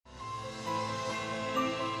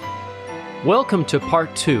Welcome to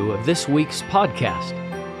part 2 of this week's podcast.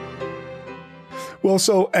 Well,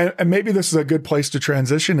 so, and maybe this is a good place to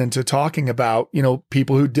transition into talking about,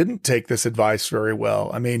 people who didn't take this advice very well.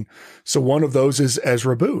 I mean, so one of those is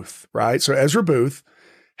Ezra Booth, right? So Ezra Booth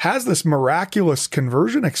has this miraculous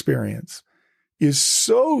conversion experience, is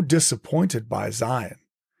so disappointed by Zion,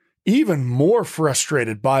 even more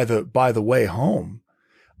frustrated by the way home,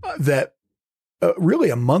 that really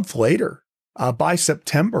a month later, by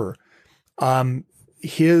September,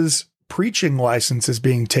 his preaching license is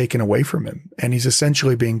being taken away from him, and he's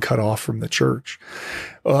essentially being cut off from the church.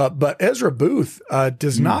 But Ezra Booth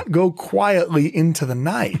does not go quietly into the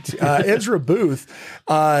night. Ezra Booth,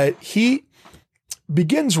 he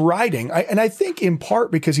begins writing, and I think in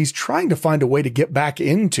part because he's trying to find a way to get back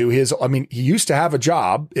into he used to have a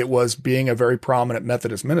job. It was being a very prominent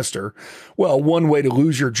Methodist minister. Well, one way to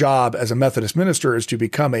lose your job as a Methodist minister is to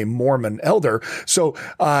become a Mormon elder. So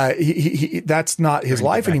he that's not his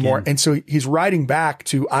life anymore. And so he's writing back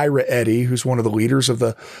to Ira Eddy, who's one of the leaders of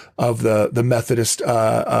the Methodist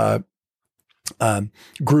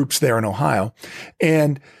groups there in Ohio.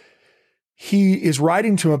 And he is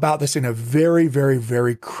writing to him about this in a very, very,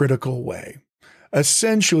 very critical way,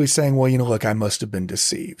 essentially saying, well, look, I must have been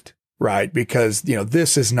deceived, right? Because,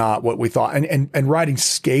 this is not what we thought, and writing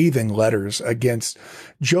scathing letters against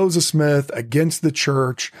Joseph Smith, against the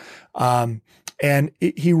church.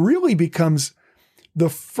 He really becomes the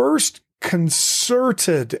first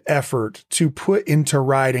concerted effort to put into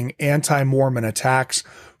writing anti-Mormon attacks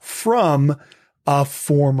from a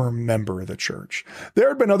former member of the church. There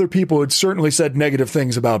had been other people who had certainly said negative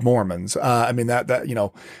things about Mormons. Eber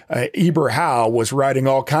Howe was writing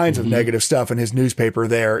all kinds of negative stuff in his newspaper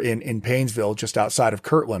there in Painesville, just outside of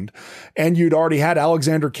Kirtland. And you'd already had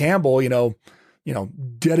Alexander Campbell,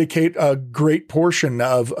 dedicate a great portion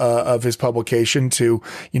of his publication to,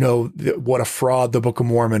 what a fraud the Book of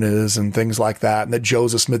Mormon is and things like that. And that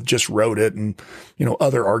Joseph Smith just wrote it, and,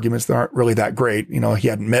 other arguments that aren't really that great. He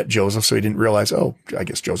hadn't met Joseph, so he didn't realize, I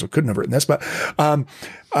guess Joseph couldn't have written this. But,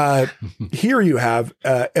 here you have,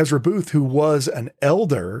 Ezra Booth, who was an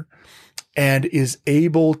elder and is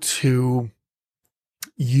able to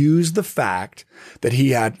use the fact that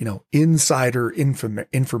he had, insider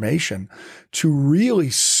information to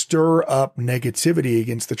really stir up negativity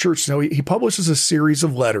against the church. So he publishes a series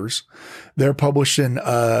of letters. They're published in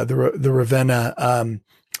the Ravenna,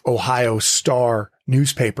 Ohio Star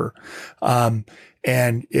newspaper.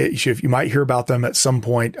 If you might hear about them at some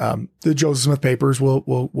point, the Joseph Smith papers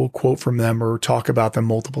will quote from them or talk about them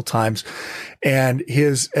multiple times. And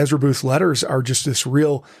his Ezra Booth letters are just this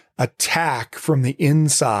real attack from the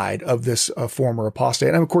inside of this former apostate.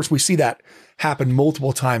 And of course, we see that happen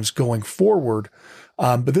multiple times going forward.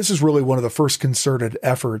 But this is really one of the first concerted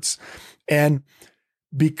efforts. And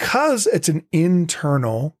because it's an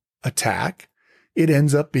internal attack, it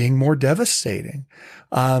ends up being more devastating.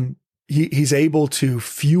 He's able to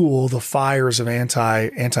fuel the fires of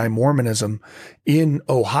anti-Mormonism in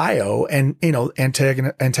Ohio, and,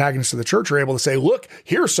 antagonists of the church are able to say, look,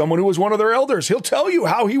 here's someone who was one of their elders. He'll tell you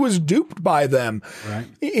how he was duped by them. Right.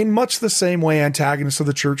 In much the same way, antagonists of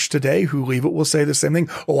the church today who leave it will say the same thing.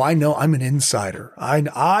 Oh, I know, I'm an insider.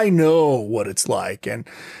 I know what it's like. And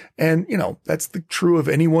that's true of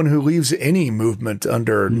anyone who leaves any movement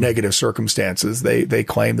under negative circumstances. They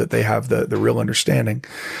claim that they have the real understanding.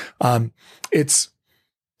 It's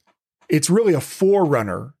really a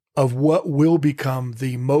forerunner of what will become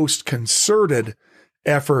the most concerted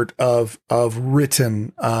effort of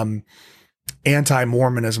written,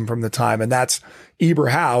 anti-Mormonism from the time. And that's Eber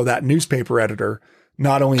Howe, that newspaper editor.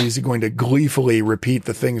 Not only is he going to gleefully repeat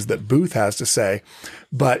the things that Booth has to say,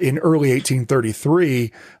 but in early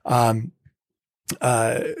 1833,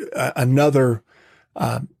 another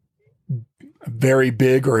very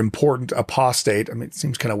big or important apostate, it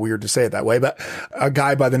seems kind of weird to say it that way, but a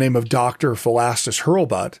guy by the name of Dr. Philastus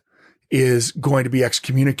Hurlbut is going to be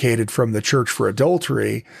excommunicated from the church for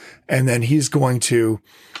adultery. And then he's going to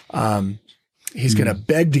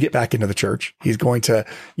beg to get back into the church. He's going to,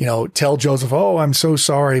 tell Joseph, oh, I'm so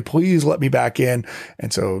sorry. Please let me back in.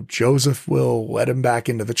 And so Joseph will let him back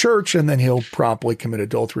into the church, and then he'll promptly commit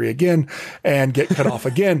adultery again and get cut off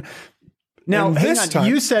again. Now, hang on. Time,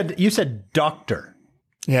 you said doctor.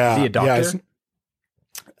 Yeah. Is he a doctor?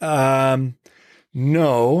 Yeah,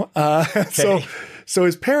 no. Okay. So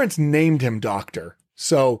his parents named him Doctor.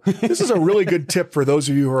 So this is a really good tip for those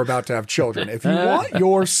of you who are about to have children. If you want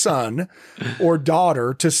your son or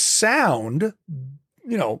daughter to sound,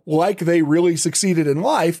 like they really succeeded in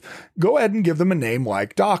life, go ahead and give them a name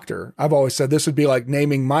like Doctor. I've always said this would be like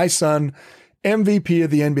naming my son MVP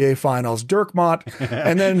of the NBA Finals, Dirk Mott,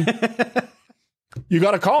 and then You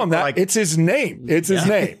got to call him that. Like, it's his name. It's his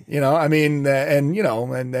name. I mean,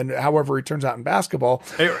 and however he turns out in basketball.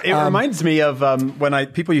 It reminds me of when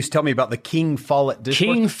people used to tell me about the King Follett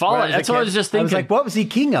dishwasher. King Follett. That's what I was just thinking. I was like, what was he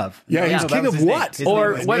king of? Yeah, he's king of what?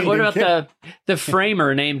 Or what about the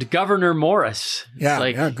framer named Gouverneur Morris?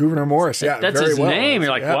 Gouverneur Morris. Yeah, that's his name.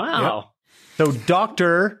 You're like, wow. So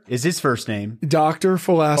Doctor is his first name. Dr.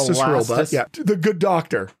 Philastus Hurlbut. Yeah. The good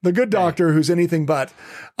doctor. The good doctor who's anything but.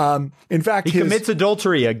 In fact, he commits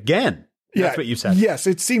adultery again. That's what you said. Yes,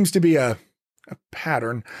 it seems to be a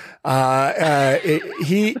pattern.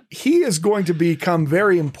 He is going to become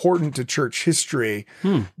very important to church history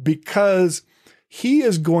because he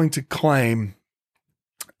is going to claim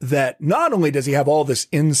that not only does he have all this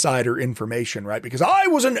insider information, right? Because I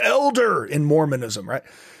was an elder in Mormonism, right?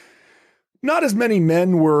 Not as many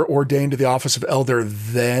men were ordained to the office of elder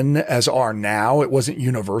then as are now. It wasn't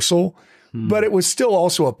universal, but it was still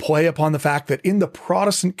also a play upon the fact that in the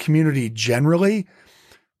Protestant community generally,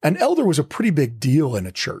 an elder was a pretty big deal in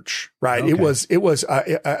a church, right? Okay. It was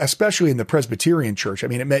especially in the Presbyterian church. I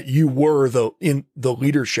mean, it meant you were in the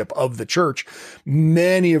leadership of the church.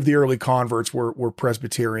 Many of the early converts were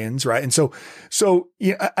Presbyterians, right? And so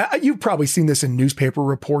you've probably seen this in newspaper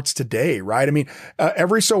reports today, right? I mean,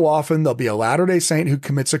 every so often there'll be a Latter-day Saint who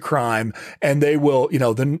commits a crime, and they will,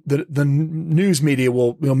 the news media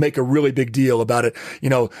will make a really big deal about it.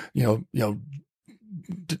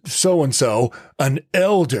 So-and-so, an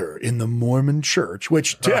elder in the Mormon church,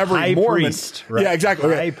 which to every Mormon, priest, right? Yeah,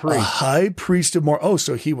 exactly. High priest. A high priest of Mormon. Oh,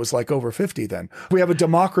 so he was like over 50 then. We have a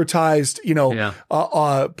democratized,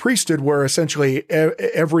 priesthood where essentially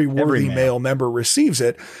every worthy male member receives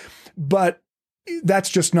it. But that's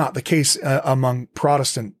just not the case among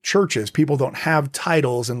Protestant churches. People don't have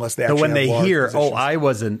titles unless they actually so when they hear, positions. I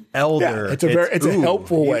was an elder. Yeah, it's a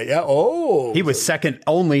helpful way. Yeah. Oh, he was second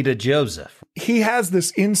only to Joseph. He has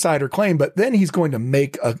this insider claim, but then he's going to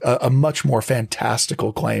make a much more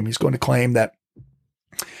fantastical claim. He's going to claim that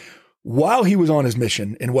while he was on his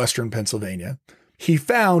mission in Western Pennsylvania, he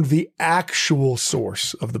found the actual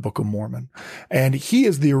source of the Book of Mormon. And he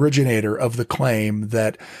is the originator of the claim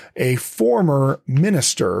that a former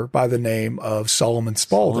minister by the name of Solomon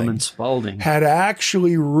Spaulding had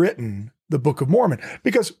actually written the Book of Mormon.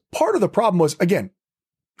 Because part of the problem was, again,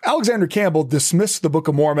 Alexander Campbell dismissed the Book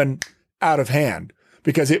of Mormon out of hand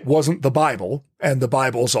because it wasn't the Bible, and the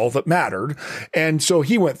Bible's all that mattered. And so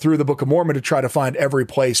he went through the Book of Mormon to try to find every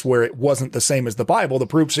place where it wasn't the same as the Bible to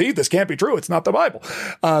prove, see, this can't be true. It's not the Bible.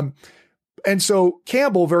 And so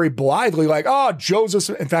Campbell very blithely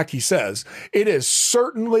Joseph, in fact, he says, it is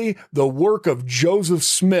certainly the work of Joseph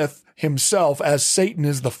Smith himself, as Satan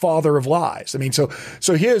is the father of lies. I mean, so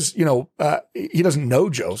his, he doesn't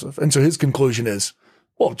know Joseph. And so his conclusion is,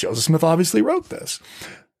 well, Joseph Smith obviously wrote this.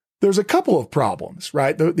 There's a couple of problems,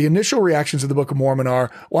 right? The initial reactions of the Book of Mormon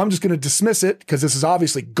are, well, I'm just going to dismiss it because this is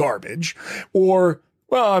obviously garbage. Or,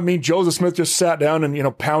 well, I mean, Joseph Smith just sat down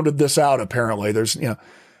and, pounded this out. Apparently there's,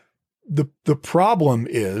 the problem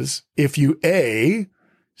is if you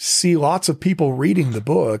see lots of people reading the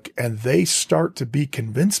book and they start to be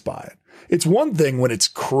convinced by it. It's one thing when it's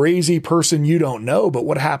crazy person you don't know, but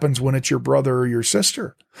what happens when it's your brother or your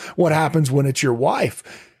sister? What happens when it's your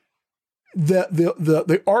wife?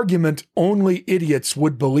 The argument only idiots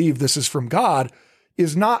would believe this is from God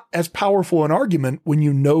is not as powerful an argument when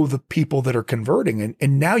you know the people that are converting.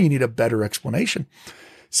 And now you need a better explanation.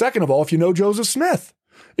 Second of all, if you know Joseph Smith,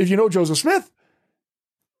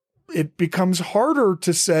 it becomes harder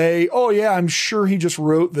to say, oh yeah, I'm sure he just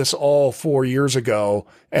wrote this all 4 years ago.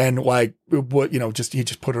 And he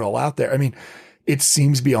just put it all out there. I mean, it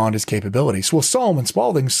seems beyond his capabilities. Well, Solomon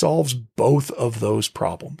Spaulding solves both of those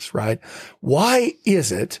problems, right? Why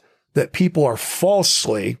is it that people are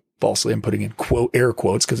falsely, I'm putting in air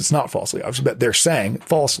quotes because it's not falsely, but they're saying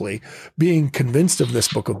falsely, being convinced of this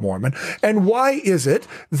Book of Mormon? And why is it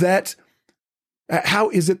that, how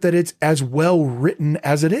is it that it's as well written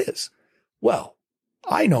as it is? Well,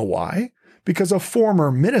 I know why. Because a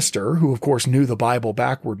former minister, who of course knew the Bible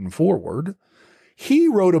backward and forward, he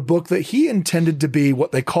wrote a book that he intended to be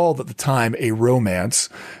what they called at the time a romance.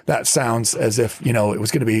 That sounds as if, it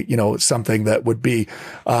was going to be, something that would be,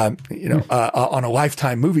 on a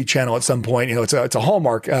Lifetime movie channel at some point. It's a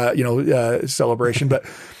Hallmark, celebration.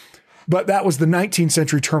 But that was the 19th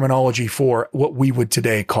century terminology for what we would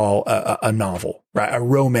today call a novel, right? A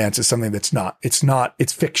romance is something that's not,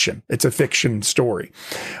 it's fiction. It's a fiction story.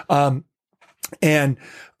 That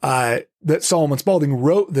Solomon Spaulding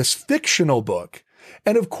wrote this fictional book.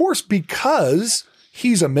 And of course, because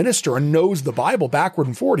he's a minister and knows the Bible backward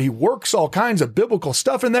and forward. He works all kinds of biblical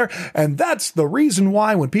stuff in there. And that's the reason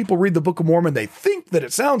why when people read the Book of Mormon, they think that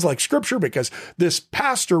it sounds like scripture because this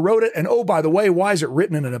pastor wrote it. And oh, by the way, why is it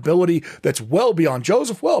written in an ability that's well beyond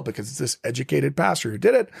Joseph? Well, because it's this educated pastor who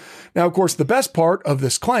did it. Now, of course, the best part of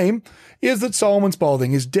this claim is that Solomon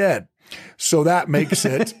Spaulding is dead. So that makes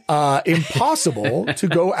it impossible to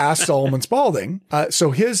go ask Solomon Spaulding.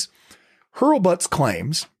 So his Hurlbut's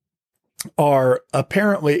claims are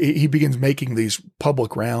apparently, he begins making these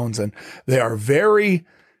public rounds, and they are very,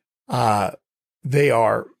 very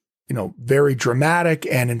dramatic,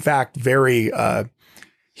 and in fact, very,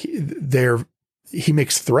 he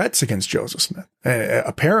makes threats against Joseph Smith.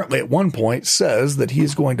 Apparently at one point says that he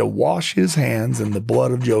is going to wash his hands in the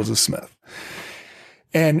blood of Joseph Smith.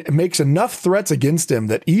 And makes enough threats against him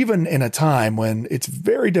that even in a time when it's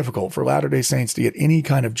very difficult for Latter-day Saints to get any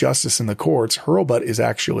kind of justice in the courts, Hurlbut is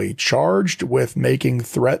actually charged with making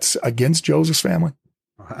threats against Joseph's family.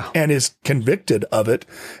 Wow. And is convicted of it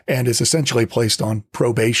and is essentially placed on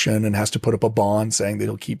probation and has to put up a bond saying that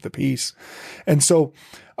he'll keep the peace. And so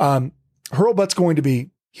Hurlbut's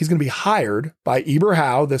he's going to be hired by Eber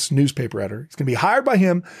Howe, this newspaper editor. He's going to be hired by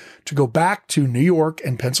him to go back to New York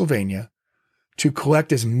and Pennsylvania to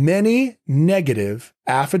collect as many negative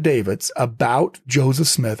affidavits about Joseph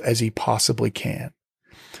Smith as he possibly can.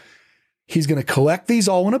 He's going to collect these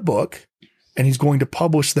all in a book, and he's going to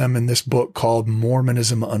publish them in this book called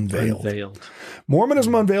Mormonism Unveiled.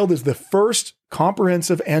 Mormonism Unveiled is the first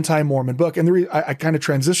comprehensive anti-Mormon book. And I kind of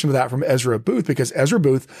transitioned to that from Ezra Booth, because Ezra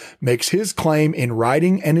Booth makes his claim in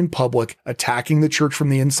writing and in public, attacking the church from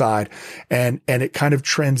the inside. And it kind of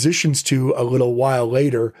transitions to a little while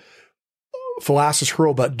later, Philastus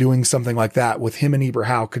Hurlbut doing something like that with him and Eber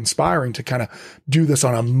Howe conspiring to kind of do this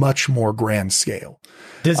on a much more grand scale.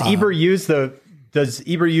 Does Eber use Booth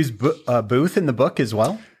in the book as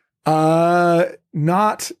well?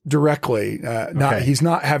 Not directly. Okay. He's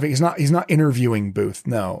not interviewing Booth.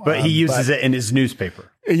 No, but he uses it in his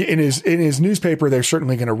newspaper. In his newspaper, they're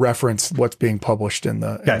certainly going to reference what's being published in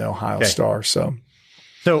the Ohio Star. So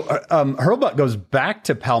Hurlbut goes back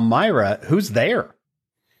to Palmyra. Who's there?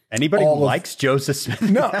 Anybody who likes Joseph Smith?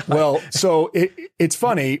 No. Well, so it's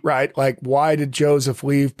funny, right? Like, why did Joseph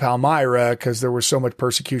leave Palmyra? Because there was so much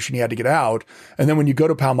persecution, he had to get out. And then when you go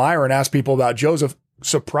to Palmyra and ask people about Joseph,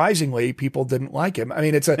 surprisingly, people didn't like him. I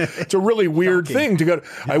mean, it's a really weird thing to go to.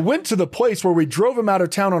 I went to the place where we drove him out of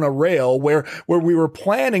town on a rail, where we were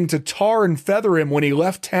planning to tar and feather him when he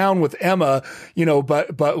left town with Emma,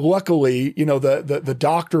 but luckily, the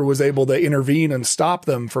doctor was able to intervene and stop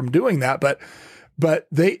them from doing that. But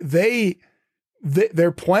their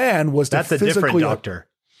plan was to That's a different doctor.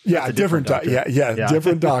 Yeah, different doctor. Yeah,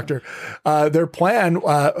 different doctor. Their plan,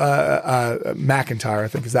 McIntyre, I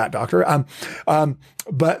think is that doctor.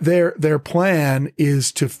 But their plan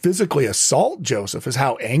is to physically assault Joseph, is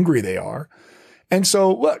how angry they are. And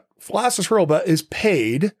so look, Philastus Hurlbut is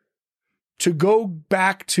paid to go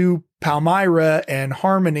back to Palmyra and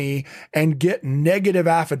Harmony and get negative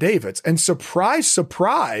affidavits. And surprise,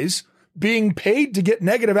 surprise, being paid to get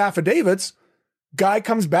negative affidavits, guy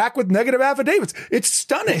comes back with negative affidavits. It's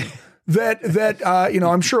stunning that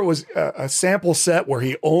I'm sure it was a sample set where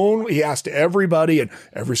he asked everybody, and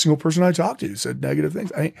every single person I talked to said negative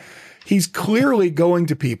things. I mean, he's clearly going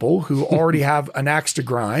to people who already have an axe to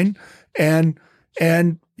grind, and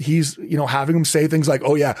he's, having them say things like,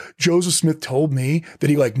 oh yeah, Joseph Smith told me that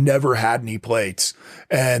he never had any plates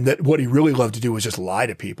and that what he really loved to do was just lie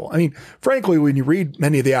to people. I mean, frankly, when you read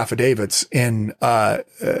many of the affidavits in,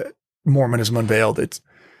 Mormonism Unveiled,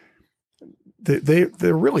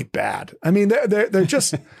 they're really bad. I mean, they're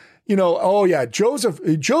just, oh yeah, Joseph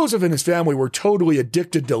and his family were totally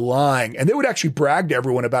addicted to lying, and they would actually brag to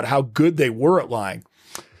everyone about how good they were at lying.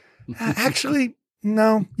 Actually,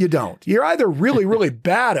 no, you don't. You're either really, really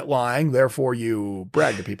bad at lying, therefore you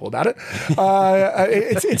brag to people about it.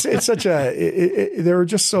 It's such there are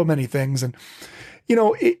just so many things. And,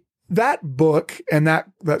 that book and that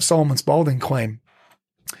Solomon Spaulding claim,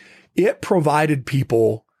 it provided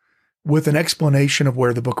people with an explanation of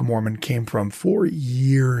where the Book of Mormon came from for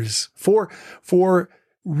years, for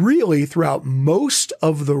really throughout most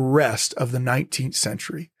of the rest of the 19th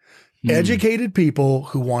century. Educated people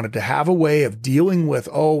who wanted to have a way of dealing with,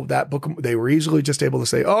 that book, they were easily just able to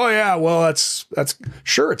say, oh yeah, well, that's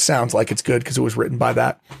sure. It sounds like it's good because it was written by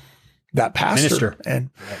that pastor. Minister.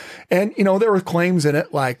 And there were claims in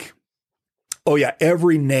it like, oh yeah,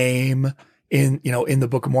 every name in the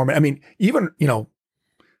Book of Mormon. I mean, even,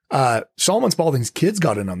 Solomon Spaulding's kids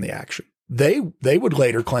got in on the action. they would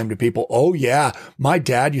later claim to people, oh yeah, my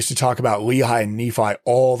dad used to talk about Lehi and Nephi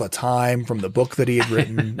all the time from the book that he had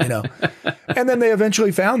written, And then they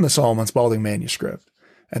eventually found the Solomon Spaulding manuscript,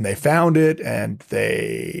 and they found it, and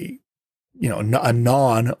they, a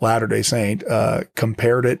non-Latter-day Saint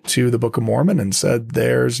compared it to the Book of Mormon and said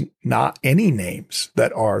there's not any names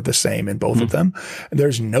that are the same in both of them.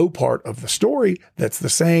 There's no part of the story that's the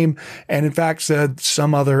same, and in fact said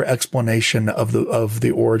some other explanation of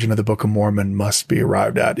the origin of the Book of Mormon must be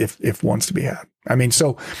arrived at if one's to be had. I mean,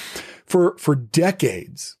 so for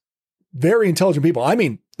decades, very intelligent people,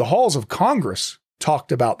 the halls of Congress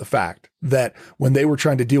talked about the fact that when they were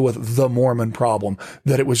trying to deal with the Mormon problem,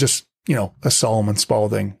 that it was just a Solomon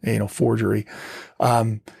Spaulding, forgery.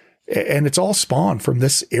 And it's all spawned from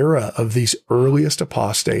this era of these earliest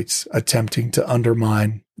apostates attempting to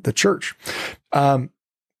undermine the church.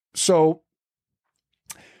 So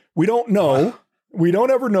we don't know. We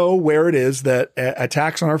don't ever know where it is that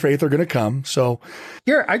attacks on our faith are going to come. So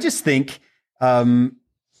here, I just think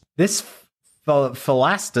this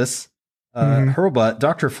Philastus Hurlbut,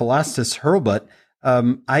 Dr. Philastus Hurlbut,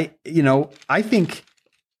 I think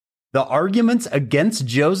the arguments against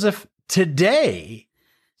Joseph today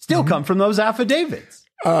still come from those affidavits.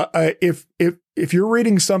 If you're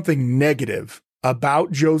reading something negative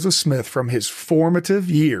about Joseph Smith from his formative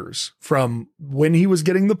years, from when he was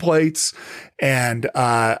getting the plates and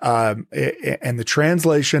the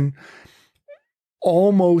translation,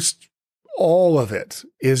 almost all of it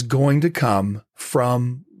is going to come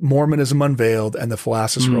from Mormonism Unveiled and the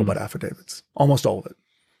Philastus Hurlbut affidavits. Almost all of it.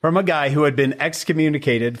 From a guy who had been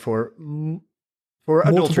excommunicated for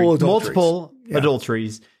multiple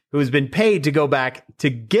adulteries, who has been paid to go back to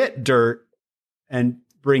get dirt and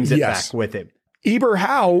brings it back with him. Eber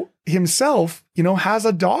Howe himself, has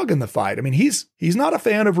a dog in the fight. I mean, he's not a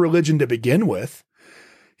fan of religion to begin with.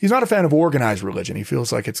 He's not a fan of organized religion. He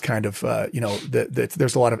feels like it's kind of, that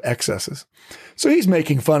there's a lot of excesses. So he's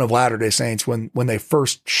making fun of Latter-day Saints when they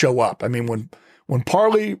first show up. I mean, when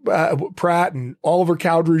Parley Pratt and Oliver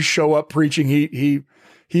Cowdery show up preaching,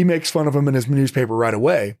 he makes fun of him in his newspaper right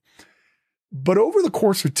away. But over the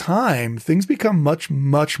course of time, things become much,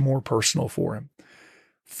 much more personal for him.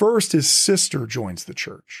 First, his sister joins the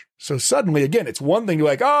church. So suddenly, again, it's one thing, you're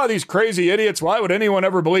like, these crazy idiots. Why would anyone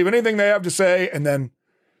ever believe anything they have to say? And then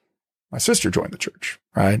my sister joined the church,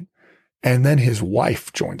 right? And then his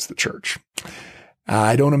wife joins the church.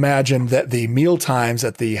 I don't imagine that the meal times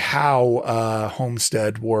at the Howe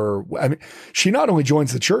homestead were, she not only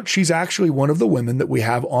joins the church, she's actually one of the women that we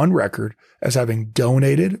have on record as having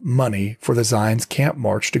donated money for the Zion's Camp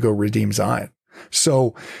March to go redeem Zion.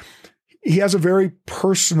 So he has a very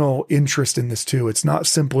personal interest in this too. It's not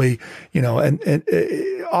simply, and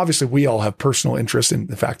obviously we all have personal interest in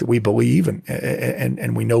the fact that we believe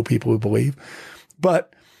and we know people who believe,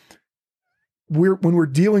 but when we're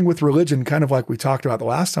dealing with religion, kind of like we talked about the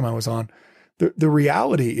last time I was on, the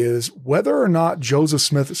reality is whether or not Joseph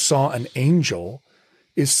Smith saw an angel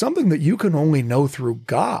is something that you can only know through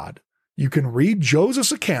God. You can read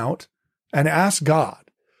Joseph's account and ask God.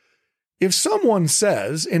 If someone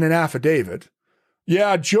says in an affidavit,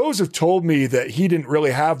 yeah, Joseph told me that he didn't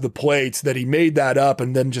really have the plates, that he made that up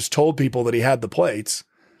and then just told people that he had the plates,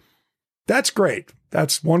 that's great.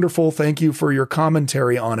 That's wonderful. Thank you for your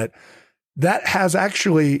commentary on it. That has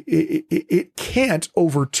actually, it can't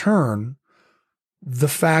overturn the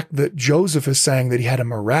fact that Joseph is saying that he had a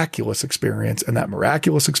miraculous experience, and that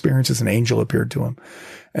miraculous experience is an angel appeared to him.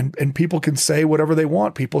 And people can say whatever they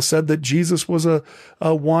want. People said that Jesus was a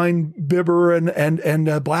wine bibber and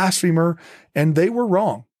a blasphemer, and they were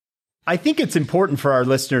wrong. I think it's important for our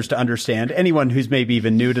listeners to understand, anyone who's maybe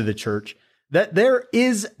even new to the church, that there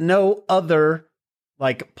is no other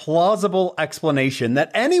plausible explanation that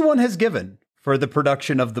anyone has given for the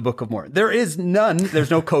production of the Book of Mormon. There is none. There's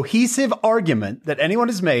no cohesive argument that anyone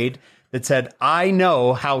has made that said, I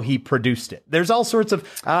know how he produced it. There's all sorts of,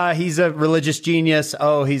 he's a religious genius.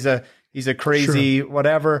 Oh, he's a crazy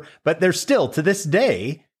whatever. But there's still, to this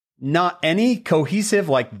day, not any cohesive,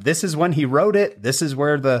 this is when he wrote it. This is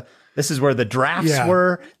where the drafts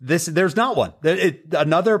were. There's not one.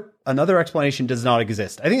 Another explanation does not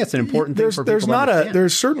exist. I think that's an important thing for people to understand.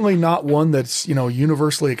 There's certainly not one that's,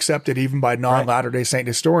 universally accepted even by non-Latter-day Saint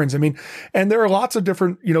historians. I mean, and there are lots of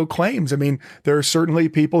different, claims. I mean, there are certainly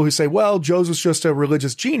people who say, well, Joseph's just a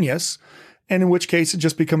religious genius. And in which case it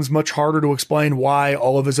just becomes much harder to explain why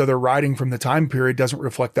all of his other writing from the time period doesn't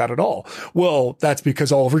reflect that at all. Well, that's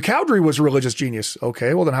because Oliver Cowdery was a religious genius.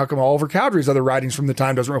 Okay, well then how come Oliver Cowdery's other writings from the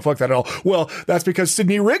time doesn't reflect that at all? Well, that's because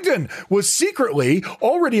Sidney Rigdon was secretly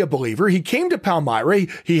already a believer. He came to Palmyra.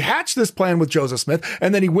 He hatched this plan with Joseph Smith,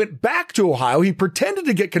 and then he went back to Ohio. He pretended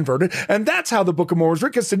to get converted, and that's how the Book of Mormon was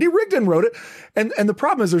written, because Sidney Rigdon wrote it. And the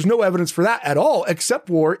problem is there's no evidence for that at all, except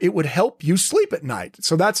for it would help you sleep at night.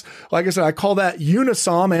 So that's, like I said, I call that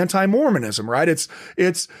unisom anti-Mormonism, right? It's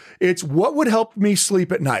what would help me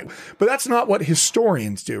sleep at night. But that's not what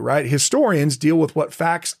historians do, right? Historians deal with what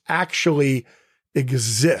facts actually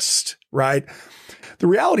exist, right? The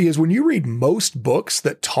reality is when you read most books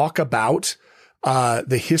that talk about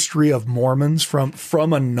the history of Mormons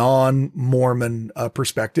from a non-Mormon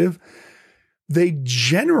perspective, they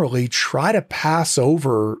generally try to pass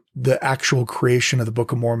over the actual creation of the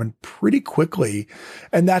Book of Mormon pretty quickly.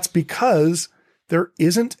 And that's because there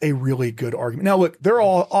isn't a really good argument. Now, look, there are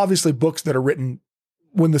all obviously books that are written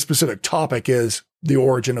when the specific topic is the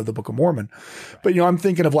origin of the Book of Mormon. But, I'm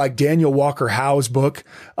thinking of like Daniel Walker Howe's book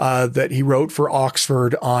that he wrote for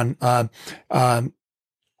Oxford on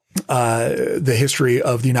the history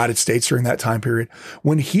of the United States during that time period.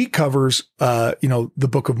 When he covers, the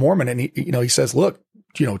Book of Mormon, and he says, look,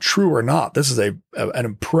 true or not, this is an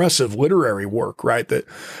impressive literary work, right?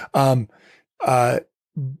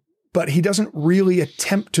 But he doesn't really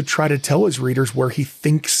attempt to try to tell his readers where he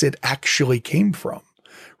thinks it actually came from,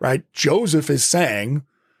 right? Joseph is saying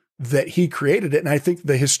that he created it. And I think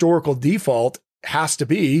the historical default has to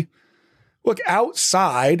be, look,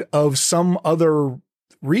 outside of some other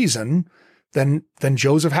reason, then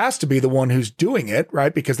Joseph has to be the one who's doing it,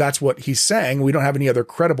 right? Because that's what he's saying. We don't have any other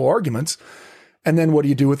credible arguments. And then what do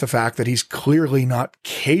you do with the fact that he's clearly not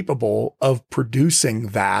capable of producing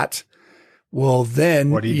that? Well,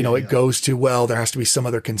 then, it goes to, well, there has to be some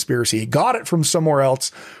other conspiracy. He got it from somewhere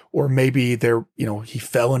else, or maybe he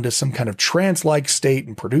fell into some kind of trance-like state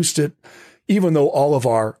and produced it, even though all of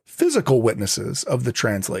our physical witnesses of the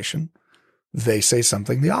translation, they say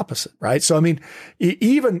something the opposite, right? So, I mean,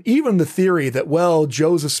 even the theory that, well,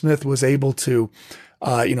 Joseph Smith was able to,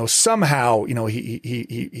 somehow,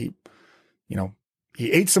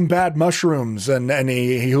 he ate some bad mushrooms and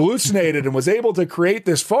he hallucinated and was able to create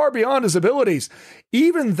this far beyond his abilities.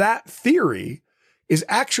 Even that theory is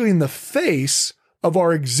actually in the face of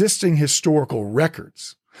our existing historical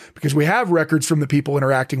records, because we have records from the people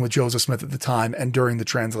interacting with Joseph Smith at the time and during the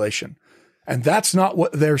translation. And that's not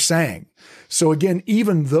what they're saying. So again,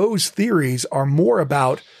 even those theories are more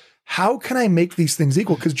about how can I make these things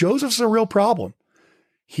equal? Because Joseph's a real problem.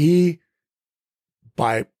 He,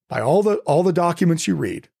 by all the documents you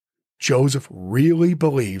read, Joseph really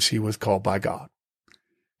believes he was called by God.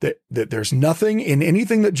 That there's nothing in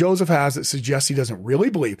anything that Joseph has that suggests he doesn't really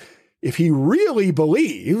believe. If he really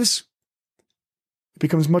believes, it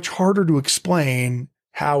becomes much harder to explain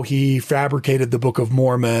how he fabricated the Book of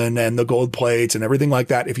Mormon and the gold plates and everything like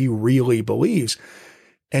that if he really believes.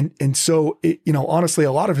 And so, honestly,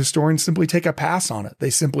 a lot of historians simply take a pass on it. They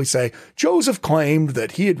simply say, Joseph claimed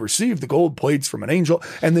that he had received the gold plates from an angel,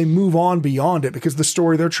 and they move on beyond it because the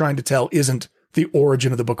story they're trying to tell isn't the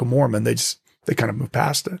origin of the Book of Mormon. They kind of move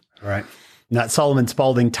past it. Right. Not Solomon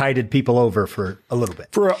Spaulding tided people over for a little bit.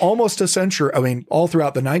 For almost a century, I mean, all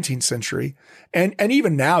throughout the 19th century. And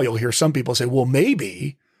even now you'll hear some people say, well,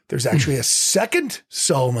 maybe there's actually a second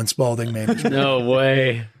Solomon Spaulding manuscript. No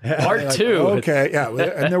way. Part two. Okay, yeah.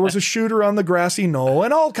 And there was a shooter on the grassy knoll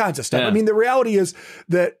and all kinds of stuff. Yeah. I mean, the reality is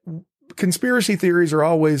that conspiracy theories are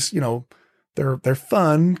always, they're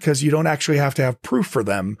fun because you don't actually have to have proof for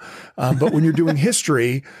them. But when you're doing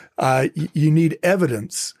history, you need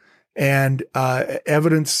evidence. And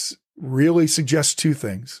evidence really suggests two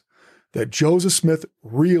things: that Joseph Smith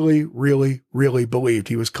really, really, really believed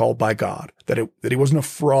he was called by God, that he wasn't a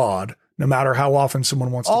fraud, no matter how often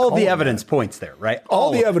someone wants to call him. All the evidence points there, right?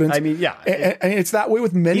 All the evidence. I mean, yeah. And it's that way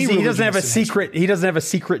with many religions. He doesn't have a secret. He doesn't have a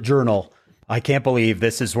secret journal. I can't believe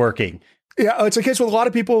this is working. Yeah, it's a case with a lot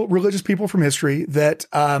of people, religious people from history, that,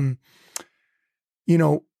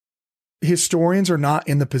 historians are not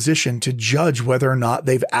in the position to judge whether or not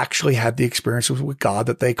they've actually had the experiences with God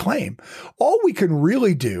that they claim. All we can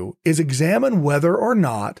really do is examine whether or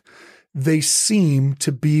not they seem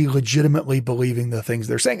to be legitimately believing the things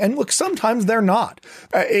they're saying. And look, sometimes they're not.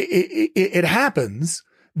 It happens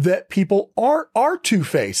that people are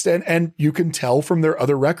two-faced, and you can tell from their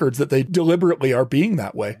other records that they deliberately are being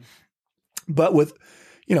that way. But with,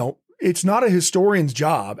 it's not a historian's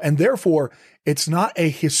job, and therefore it's not a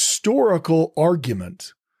historical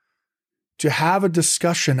argument to have a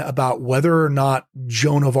discussion about whether or not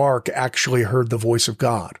Joan of Arc actually heard the voice of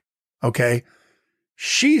God. Okay.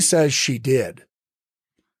 She says she did.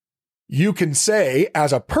 You can say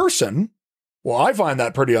as a person, well, I find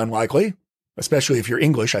that pretty unlikely, especially if you're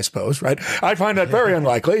English, I suppose, right? I find that very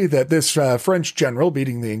unlikely that this French general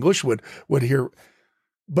beating the English would hear.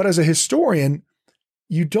 But as a historian,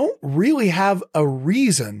 you don't really have a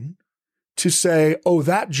reason to say, oh,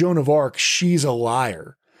 that Joan of Arc, she's a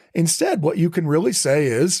liar. Instead, what you can really say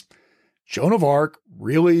is Joan of Arc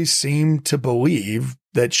really seemed to believe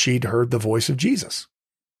that she'd heard the voice of Jesus.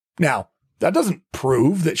 Now, that doesn't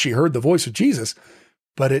prove that she heard the voice of Jesus,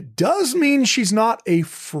 but it does mean she's not a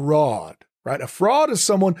fraud, right? A fraud is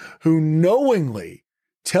someone who knowingly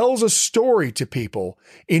tells a story to people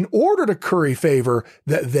in order to curry favor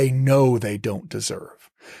that they know they don't deserve.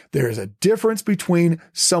 There is a difference between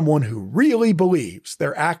someone who really believes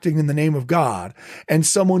they're acting in the name of God and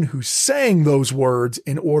someone who's saying those words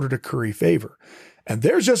in order to curry favor. And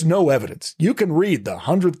there's just no evidence. You can read the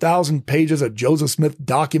 100,000 pages of Joseph Smith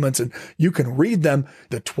documents, and you can read them,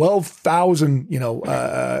 the 12,000,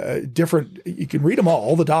 different, you can read them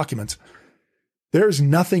all the documents. There's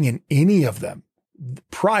nothing in any of them,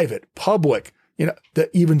 private, public,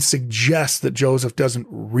 that even suggests that Joseph doesn't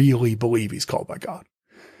really believe he's called by God.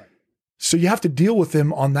 So you have to deal with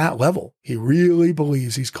him on that level. He really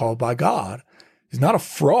believes he's called by God. He's not a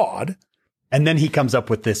fraud. And then he comes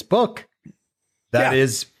up with this book that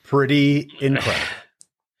is pretty incredible.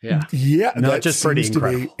 Yeah. Not that just pretty seems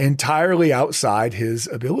to be entirely outside his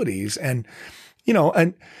abilities. And,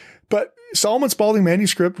 but Solomon Spaulding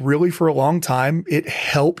manuscript really for a long time, it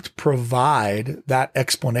helped provide that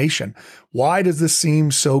explanation. Why does this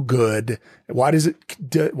seem so good? Why does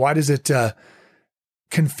it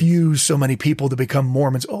confuse so many people to become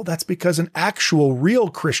Mormons? Oh, that's because an actual real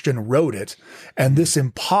Christian wrote it, and this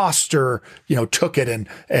imposter, took it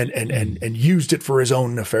and used it for his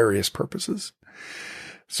own nefarious purposes.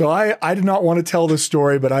 So I did not want to tell this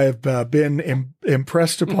story, but I have been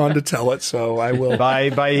impressed upon to tell it. So I will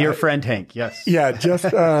by your friend Hank. Yes. Yeah. Just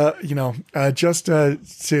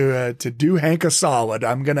to do Hank a solid,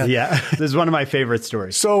 I'm gonna. Yeah. This is one of my favorite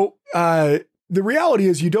stories. So the reality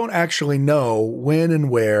is you don't actually know when and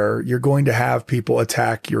where you're going to have people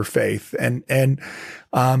attack your faith. And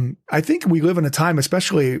I think we live in a time,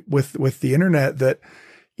 especially with the internet, that,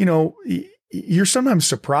 you're sometimes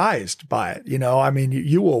surprised by it.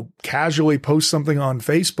 You will casually post something on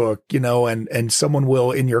Facebook, and someone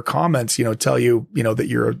will in your comments, tell you, that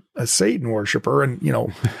you're a Satan worshiper. And,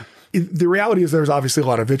 the reality is there's obviously a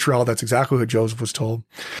lot of vitriol. That's exactly what Joseph was told.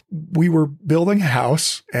 We were building a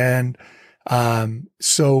house, and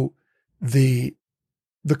so the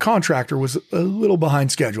contractor was a little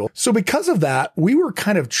behind schedule. So because of that, we were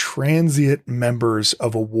kind of transient members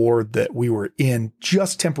of a ward that we were in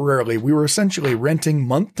just temporarily. We were essentially renting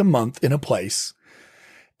month to month in a place.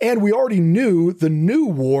 And we already knew the new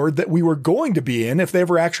ward that we were going to be in if they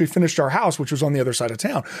ever actually finished our house, which was on the other side of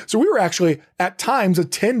town. So we were actually at times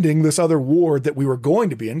attending this other ward that we were going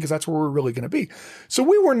to be in because that's where we're really going to be. So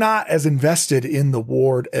we were not as invested in the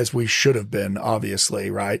ward as we should have been, obviously,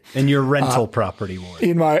 right? In your rental property ward.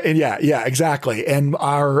 Yeah, exactly. And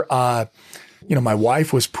our, my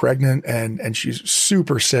wife was pregnant and she's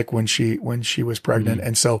super sick when she was pregnant. Mm-hmm.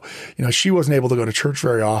 And so, she wasn't able to go to church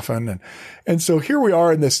very often. And so here we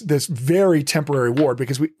are in this very temporary ward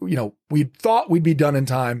because we thought we'd be done in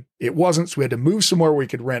time. It wasn't. So we had to move somewhere we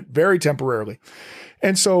could rent very temporarily.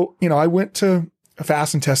 And so, I went to a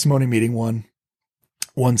fast and testimony meeting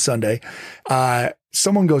one Sunday.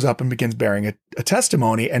 Someone goes up and begins bearing a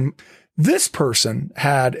testimony, and this person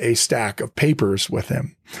had a stack of papers with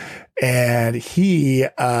him, and he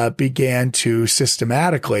began to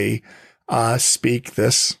systematically speak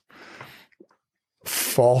this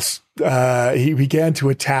false. He began to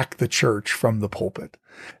attack the church from the pulpit.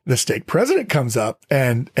 The stake president comes up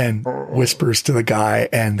and whispers to the guy,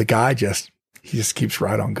 and the guy just keeps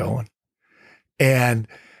right on going.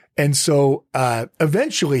 And so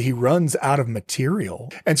eventually he runs out of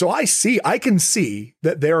material. And so I can see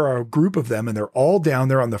that there are a group of them, and they're all down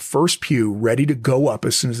there on the first pew ready to go up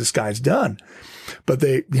as soon as this guy's done. But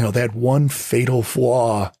they had one fatal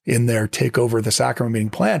flaw in their take over the sacrament meeting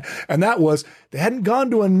plan. And that was they hadn't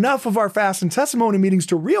gone to enough of our fast and testimony meetings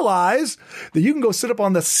to realize that you can go sit up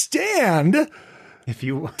on the stand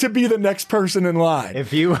to be the next person in line.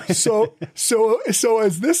 So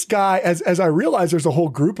as this guy, as I realize there's a whole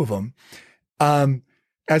group of them,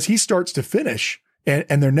 as he starts to finish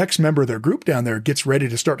and their next member of their group down there gets ready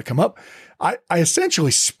to start to come up, I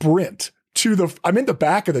essentially sprint I'm in the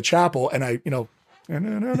back of the chapel, and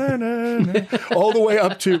all the way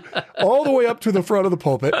up to the front of the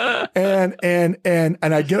pulpit. And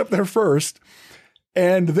I get up there first.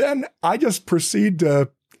 And then I just proceed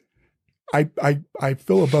to, I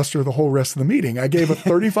filibuster the whole rest of the meeting. I gave a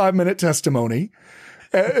 35-minute testimony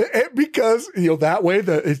because, that way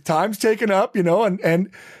the time's taken up, and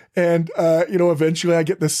eventually I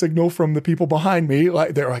get the signal from the people behind me.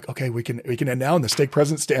 Like, they're like, okay, we can end now. And the stake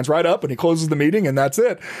president stands right up and he closes the meeting, and that's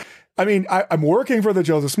it. I mean, I'm working for the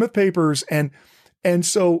Joseph Smith Papers, and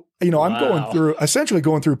so, I'm essentially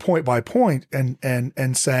going through point by point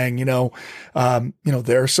and saying, there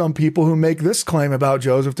are some people who make this claim about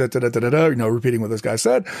Joseph, repeating what this guy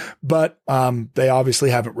said, but they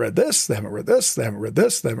obviously haven't read this. They haven't read this. They haven't read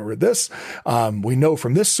this. They haven't read this. We know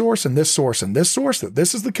from this source and this source and this source that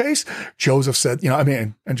this is the case. Joseph said,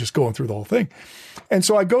 and just going through the whole thing. And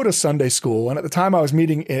so I go to Sunday school, and at the time I was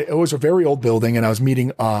meeting, it was a very old building, and I was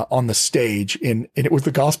meeting on the stage and it was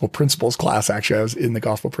the gospel principles class. Actually, I was in the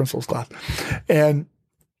gospel principles class. And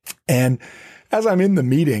as I'm in the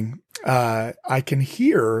meeting, I can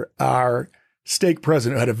hear our stake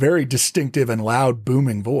president, who had a very distinctive and loud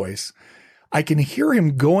booming voice. I can hear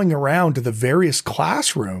him going around to the various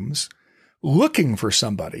classrooms looking for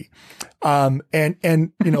somebody.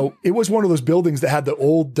 It was one of those buildings that had the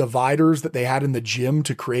old dividers that they had in the gym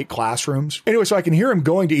to create classrooms. Anyway, so I can hear him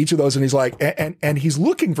going to each of those, and he's like, and he's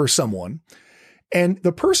looking for someone. And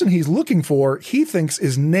the person he's looking for, he thinks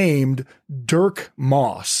is named Dirk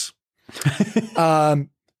Moss. And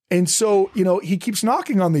so, he keeps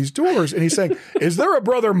knocking on these doors and he's saying, is there a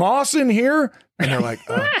Brother Moss in here? And they're like,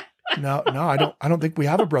 no, I don't think we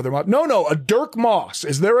have a Brother Moss. No, a Dirk Moss.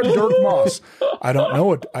 Is there a Dirk Moss? I don't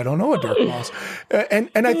know a Dirk Moss. And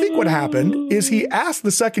I think what happened is he asked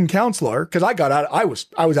the second counselor, because I got out, I was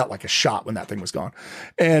out like a shot when that thing was gone.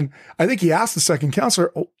 And I think he asked the second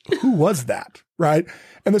counselor, who was that? Right.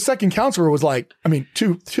 And the second counselor was like,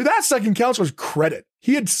 to that second counselor's credit,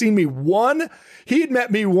 he had seen me he had met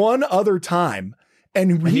me one other time,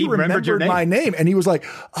 and he remembered my name. And he was like,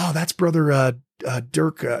 oh, that's Brother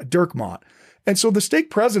Dirk Mott. And so the stake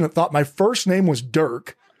president thought my first name was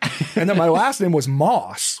Dirk and then my last name was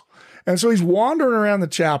Moss. And so he's wandering around the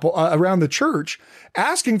chapel, around the church,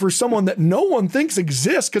 asking for someone that no one thinks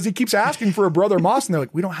exists, because he keeps asking for a Brother Moss. And they're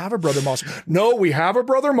like, we don't have a Brother Moss. No, we have a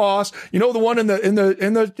Brother Moss. The one in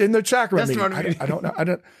the sacrament meeting.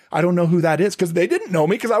 I don't know who that is, because they didn't know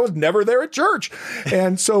me because I was never there at church.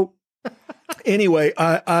 And so anyway,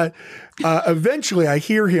 eventually I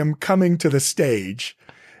hear him coming to the stage,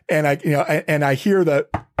 and I hear the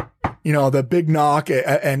big knock,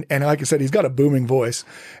 and like I said, he's got a booming voice,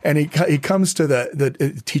 and he comes to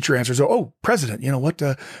the teacher answers, oh, President,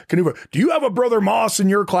 do you have a Brother Moss in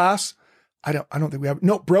your class? I don't think we have.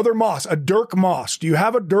 No, Brother Moss, a Dirk Moss. Do you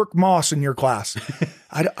have a Dirk Moss in your class?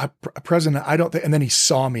 President, I don't think. And then he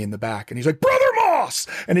saw me in the back, and he's like, Brother Moss,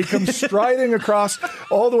 and he comes striding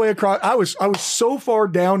all the way across. I was so far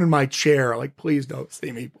down in my chair, like, please don't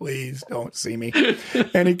see me, please don't see me.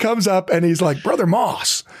 And he comes up and he's like, Brother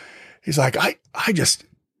Moss. He's like, I just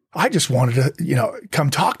wanted to, come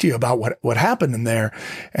talk to you about what happened in there.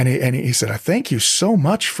 And he said, I thank you so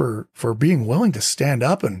much for being willing to stand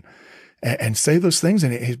up and say those things.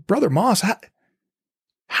 And his Brother Moss,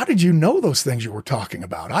 how did you know those things you were talking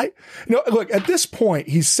about? Look, at this point,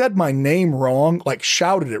 he said my name wrong, like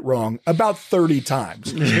shouted it wrong about 30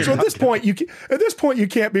 times. So at this point, you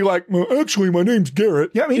can't be like, well, actually, my name's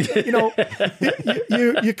Garrett. Yeah, you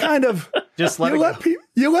kind of just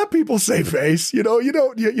you let people say face. You don't.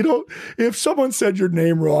 If someone said your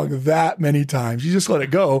name wrong that many times, you just let it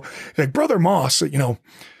go. Like, Brother Moss,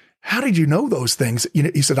 how did you know those things?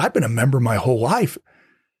 He said, I've been a member my whole life.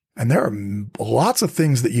 And there are lots of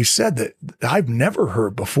things that you said that I've never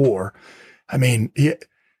heard before. It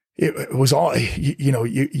was all,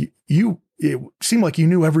 it seemed like you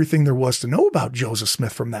knew everything there was to know about Joseph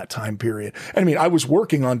Smith from that time period. And I was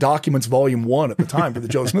working on Documents Volume 1 at the time for the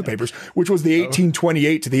Joseph Smith Papers, which was the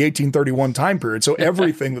 1828 to the 1831 time period. So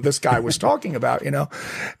everything that this guy was talking about,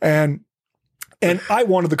 and I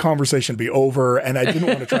wanted the conversation to be over, and I didn't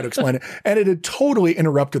want to try to explain it. And it had totally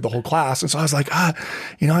interrupted the whole class. And so I was like, I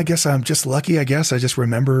guess I'm just lucky. I guess I just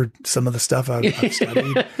remembered some of the stuff I've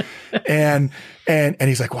studied. And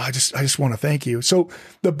he's like, well, I just want to thank you. So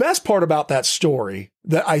the best part about that story,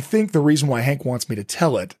 that I think the reason why Hank wants me to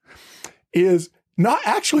tell it, is not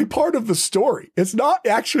actually part of the story. It's not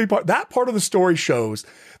actually that part of the story shows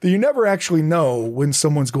that you never actually know when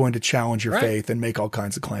someone's going to challenge your faith and make all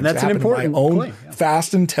kinds of claims. And that's an important claim, yeah.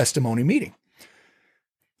 Fast and testimony meeting.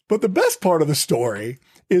 But the best part of the story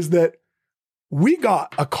is that we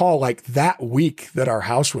got a call like that week that our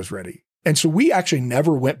house was ready. And so we actually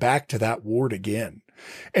never went back to that ward again.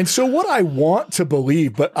 And so what I want to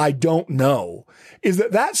believe, but I don't know, is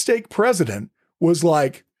that stake president was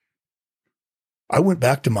like, I went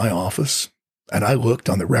back to my office and I looked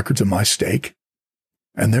on the records of my stake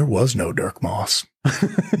and there was no Dirk Moss.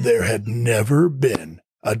 There had never been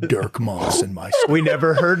a Dirk Moss in my stake. We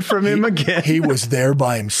never heard from him again. He was there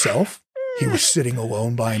by himself. He was sitting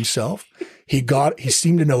alone by himself. He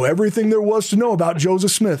seemed to know everything there was to know about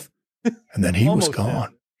Joseph Smith. And then he was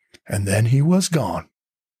gone. And then he was gone.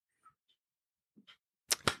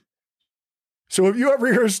 So if you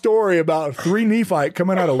ever hear a story about a 3 Nephite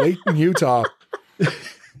coming out of Layton, Utah,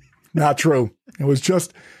 not true. It was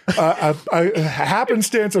just a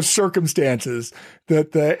happenstance of circumstances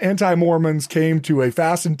that the anti-Mormons came to a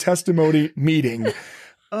fast and testimony meeting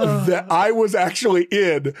that I was actually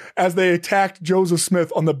in as they attacked Joseph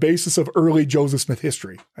Smith on the basis of early Joseph Smith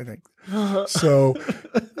history, I think. So,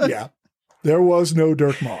 yeah, there was no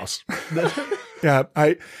Dirk Moss. Yeah,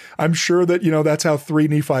 I'm sure that, that's how 3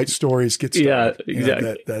 Nephite stories get started.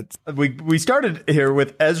 Yeah, exactly. We started here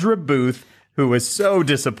with Ezra Booth, who was so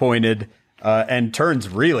disappointed and turns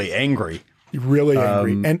really angry. Really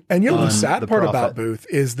angry. And the sad part about Booth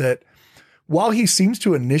is that while he seems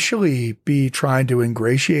to initially be trying to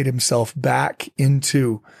ingratiate himself back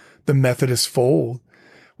into the Methodist fold,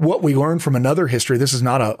 what we learned from another history, this is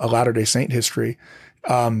not a Latter-day Saint history,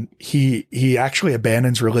 he actually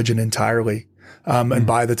abandons religion entirely. And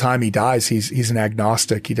by the time he dies, he's an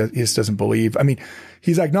agnostic. He just doesn't believe. I mean,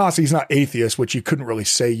 he's agnostic. He's not atheist, which you couldn't really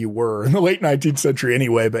say you were in the late 19th century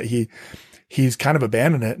anyway, but he's kind of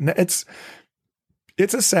abandoned it. And it's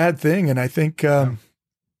a sad thing. And I think,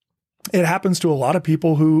 it happens to a lot of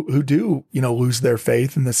people who do, lose their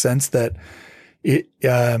faith in the sense that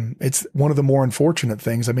it's one of the more unfortunate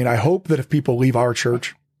things. I mean, I hope that if people leave our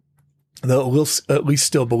church, they'll at least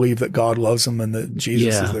still believe that God loves them and that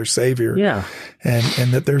Jesus is their savior. Yeah.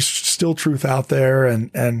 And that there's still truth out there.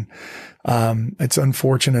 And it's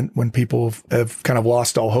unfortunate when people have kind of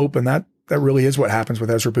lost all hope. And that really is what happens with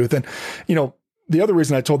Ezra Booth. And, the other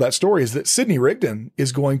reason I told that story is that Sidney Rigdon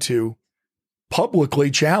is going to publicly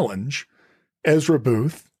challenge Ezra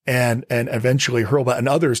Booth and eventually Hurlbut and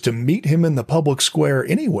others to meet him in the public square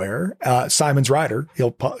anywhere. Simon's Rider,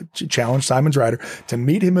 he'll challenge Simon's Rider to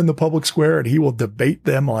meet him in the public square, and he will debate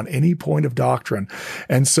them on any point of doctrine.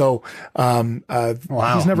 And so,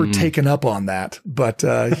 he's never taken up on that, but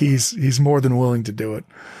he's more than willing to do it.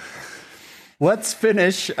 Let's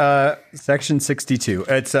finish section 62.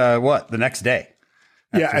 It's the next day.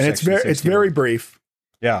 Yeah, and it's very brief.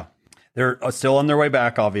 Yeah. They're still on their way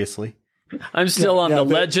back, obviously. I'm still on the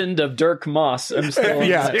legend of Dirk Moss. I'm still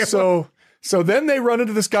on So then they run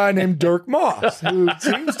into this guy named Dirk Moss, who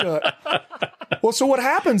seems to. Well, so what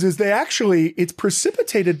happens is it's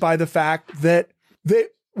precipitated by the fact that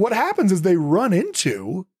what happens is they run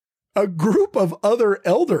into a group of other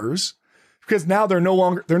elders, because now they're no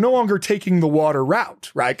longer taking the water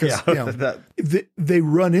route, right? Because they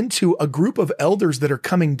run into a group of elders that are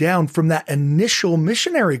coming down from that initial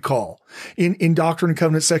missionary call in Doctrine and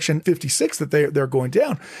Covenants section 56 that they're going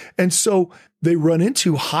down. And so they run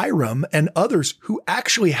into Hiram and others who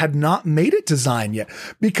actually had not made it to Zion yet,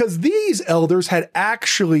 because these elders had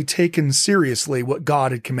actually taken seriously what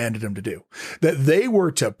God had commanded them to do, that they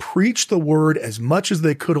were to preach the word as much as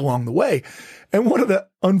they could along the way. And one of the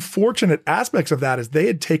unfortunate aspects of that is they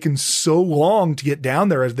had taken so long to get down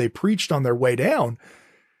there as they preached on their way down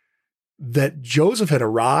that Joseph had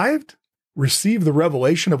arrived, received the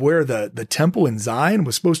revelation of where the temple in Zion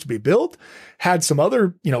was supposed to be built, had some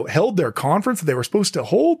other, held their conference that they were supposed to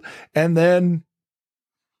hold, and then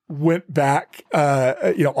went back,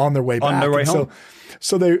 on their way back. On their way home.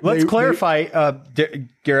 So let's clarify,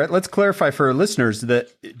 Garrett, let's clarify for listeners that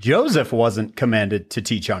Joseph wasn't commanded to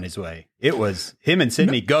teach on his way. It was him and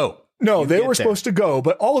Sidney, go. No, they were supposed to go,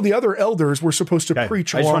 but all of the other elders were supposed to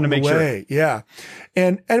preach along the way. Sure. Yeah.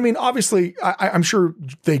 And I mean, obviously, I'm sure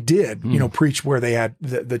they did, preach where they had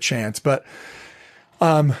the chance, but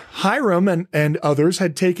Hiram and others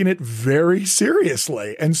had taken it very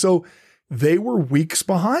seriously. And so they were weeks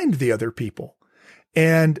behind the other people.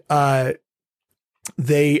 And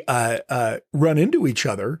they run into each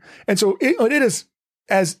other. And so it is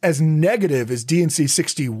as negative as D&C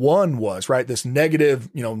 61 was, right? This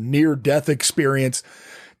negative, near death experience.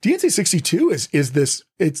 D&C 62 is this,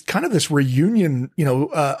 it's kind of this reunion,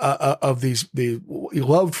 of the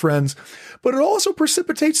loved friends, but it also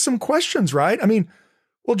precipitates some questions, right? I mean,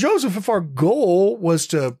 well, Joseph, if our goal was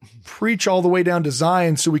to preach all the way down to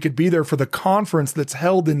Zion so we could be there for the conference that's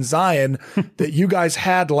held in Zion that you guys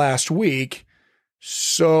had last week,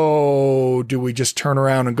 so do we just turn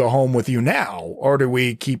around and go home with you now, or do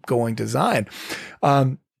we keep going to Zion?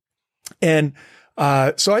 So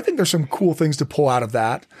I think there's some cool things to pull out of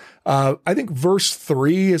that. I think verse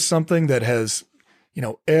 3 is something that has,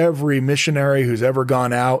 every missionary who's ever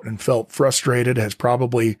gone out and felt frustrated has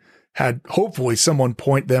probably had, hopefully, someone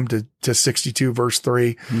point them to 62 verse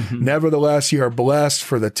 3. Mm-hmm. Nevertheless, ye are blessed,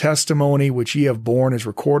 for the testimony which ye have borne is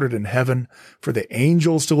recorded in heaven for the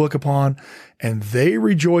angels to look upon, and they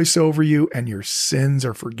rejoice over you, and your sins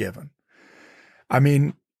are forgiven. I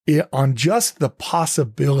mean, on just the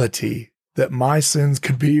possibility that my sins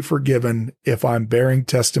could be forgiven if I'm bearing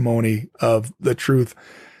testimony of the truth,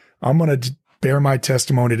 I'm going to bear my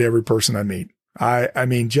testimony to every person I meet. I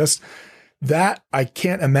mean, just that, I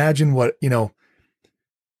can't imagine what,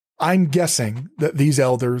 I'm guessing that these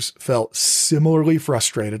elders felt similarly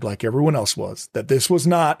frustrated like everyone else was, that this was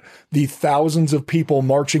not the thousands of people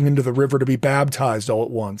marching into the river to be baptized all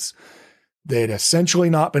at once. They had essentially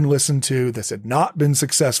not been listened to. This had not been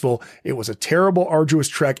successful. It was a terrible, arduous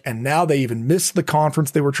trek. And now they even missed the conference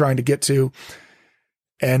they were trying to get to.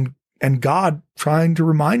 And God trying to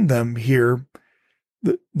remind them here,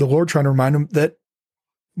 the Lord trying to remind them that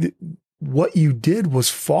what you did was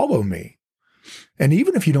follow me. And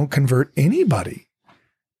even if you don't convert anybody,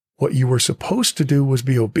 what you were supposed to do was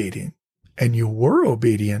be obedient. And you were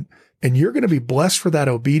obedient. And you're going to be blessed for that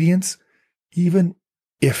obedience, even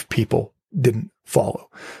if people didn't follow.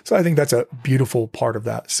 So I think that's a beautiful part of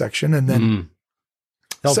that section. And then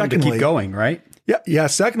secondly, to keep going, right? Yeah.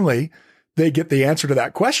 Secondly, they get the answer to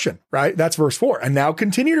that question, right? That's verse 4. And now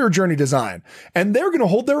continue your journey to Zion. And they're going to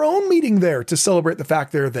hold their own meeting there to celebrate the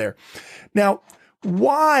fact they're there. Now,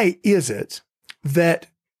 why is it that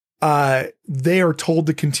they are told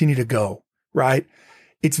to continue to go, right?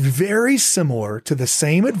 It's very similar to the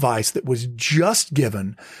same advice that was just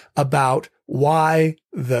given about why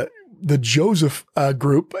the Joseph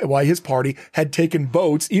group, why his party had taken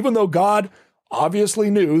boats, even though God obviously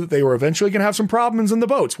knew that they were eventually going to have some problems in the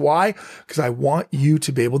boats. Why? Because I want you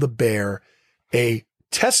to be able to bear a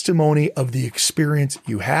testimony of the experience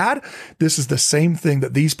you had. This is the same thing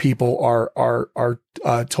that these people are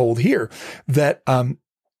told here, that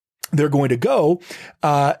they're going to go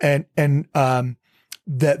and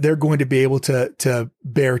that they're going to be able to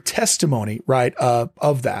bear testimony, right,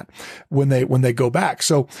 of that when they go back.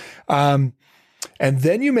 So, and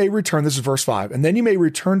then you may return, this is verse 5, and then you may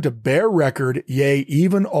return to bear record, yea,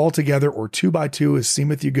 even altogether, or 2 by 2, as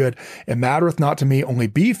seemeth you good. It mattereth not to me, only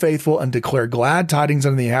be faithful and declare glad tidings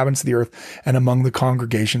unto the inhabitants of the earth and among the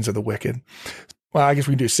congregations of the wicked. Well, I guess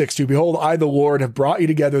we can do 6 too. Behold, I, the Lord, have brought you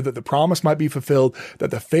together that the promise might be fulfilled,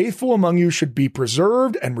 that the faithful among you should be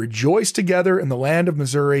preserved and rejoice together in the land of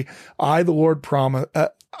Missouri. I, the Lord, promise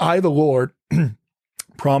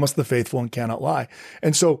the faithful and cannot lie.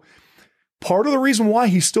 And so part of the reason why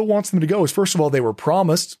he still wants them to go is, first of all, they were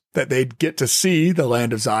promised that they'd get to see the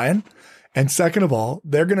land of Zion. And second of all,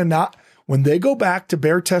 they're going to not, when they go back to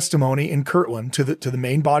bear testimony in Kirtland to the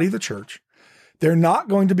main body of the church, they're not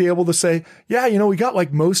going to be able to say, yeah, we got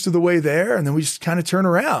like most of the way there and then we just kind of turn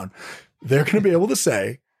around. They're going to be able to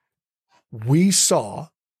say, we saw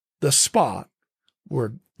the spot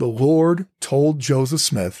where the Lord told Joseph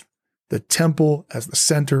Smith the temple as the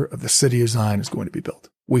center of the city of Zion is going to be built.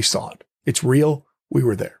 We saw it. It's real. We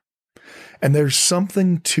were there. And there's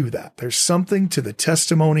something to that. There's something to the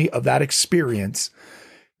testimony of that experience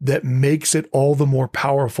that makes it all the more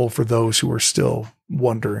powerful for those who are still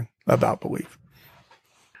wondering about belief.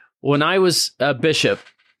 When I was a bishop,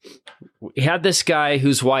 we had this guy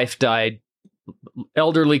whose wife died,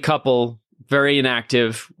 elderly couple, very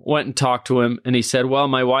inactive, went and talked to him. And he said, well,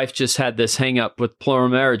 my wife just had this hang up with plural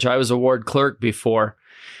marriage. I was a ward clerk before.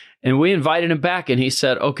 And we invited him back and he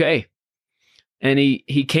said, okay. And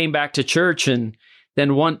he came back to church, and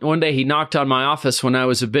then one day he knocked on my office when I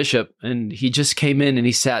was a bishop, and he just came in and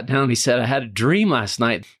he sat down. He said, I had a dream last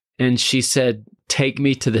night. And she said, take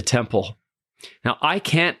me to the temple. Now, I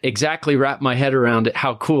can't exactly wrap my head around it,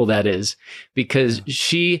 how cool that is, because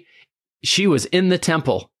she was in the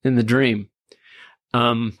temple in the dream.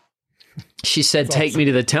 She said, that's take awesome. Me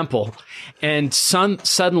to the temple. And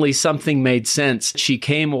suddenly something made sense. She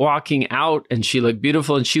came walking out and she looked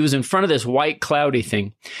beautiful and she was in front of this white cloudy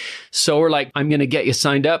thing. So we're like, I'm going to get you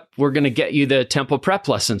signed up. We're going to get you the temple prep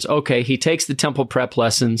lessons. Okay. He takes the temple prep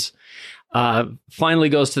lessons, finally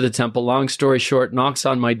goes to the temple. Long story short, knocks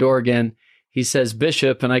on my door again. He says,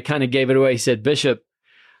 Bishop, and I kind of gave it away. He said, Bishop,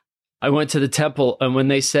 I went to the temple, and when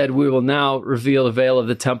they said, we will now reveal the veil of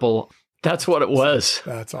the temple, that's what it was.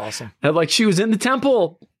 That's awesome. And like, she was in the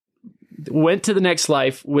temple, went to the next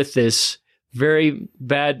life with this very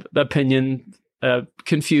bad opinion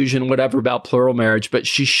confusion, whatever, about plural marriage, but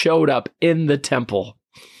she showed up in the temple.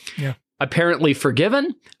 Yeah. Apparently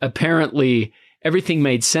forgiven, apparently everything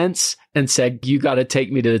made sense, and said, "You got to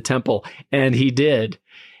take me to the temple." And he did.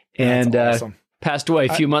 And awesome. Passed away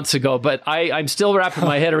a few months ago. But I'm still wrapping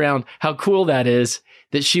my head around how cool that is,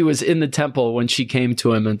 that she was in the temple when she came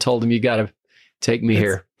to him and told him, "You got to take me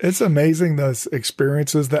here." It's amazing, those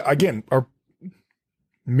experiences that, again, are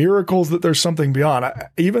miracles, that there's something beyond.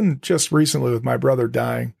 Even just recently with my brother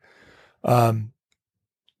dying, my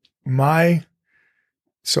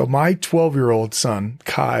 12-year-old son,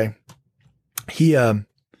 Kai, he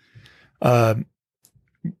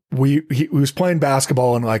was playing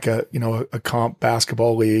basketball in like a comp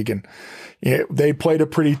basketball league, and they played a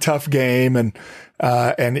pretty tough game, and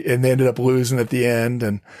they ended up losing at the end.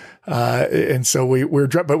 And so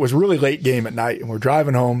but it was a really late game at night, and we're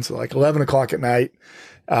driving home. So like 11 o'clock at night.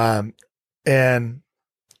 And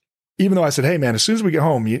even though I said, "Hey man, as soon as we get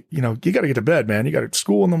home, you got to get to bed, man. You got to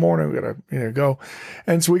school in the morning. We got to, go."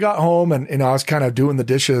 And so we got home, and I was kind of doing the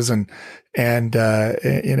dishes, and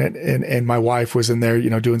my wife was in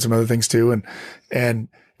there, doing some other things too. And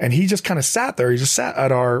he just kind of sat there. He just sat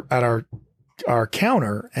at our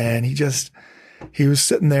counter, and he was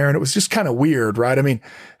sitting there, and it was just kind of weird, right? I mean,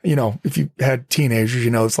 if you had teenagers,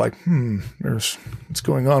 it's like, there's what's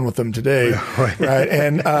going on with them today. Right.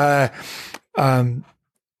 And, I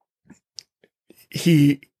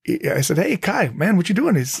said, "Hey, Kai, man, what you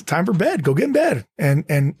doing? It's time for bed. Go get in bed."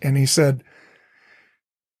 And he said,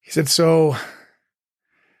 "So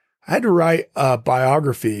I had to write a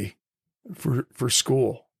biography for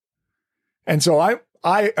school." And so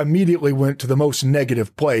I immediately went to the most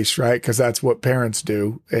negative place, right? Because that's what parents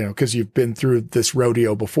do, because you've been through this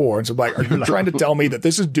rodeo before. And so I'm like, "Are you trying to tell me that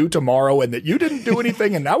this is due tomorrow and that you didn't do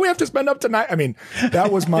anything and now we have to spend up tonight?" I mean,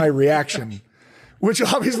 that was my reaction, which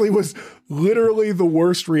obviously was literally the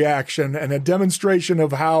worst reaction and a demonstration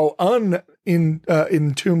of how in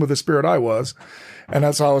tune with the Spirit I was. And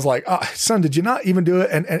that's how I was like, "Son, did you not even do it?"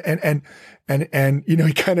 And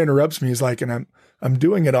he kind of interrupts me. He's like, "And I'm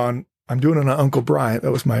doing it on Uncle Bryant."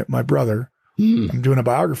 That was my brother. I'm doing a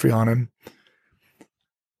biography on him.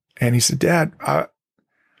 And he said, "Dad,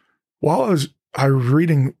 while I was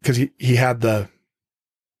reading," because he had the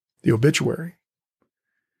obituary.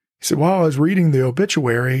 He said, "While I was reading the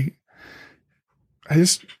obituary, I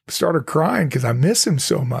just started crying because I miss him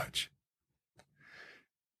so much."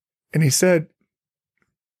 And he said,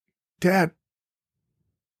 "Dad,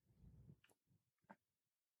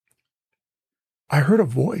 I heard a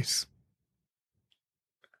voice.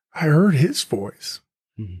 I heard his voice."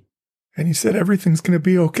 Mm-hmm. And he said, "Everything's going to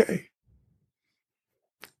be okay."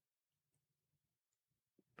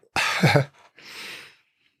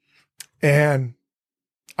 And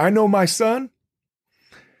I know my son,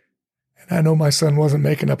 and I know my son wasn't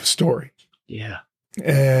making up a story. Yeah.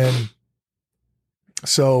 And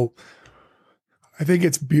so I think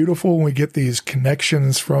it's beautiful when we get these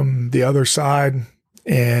connections from the other side.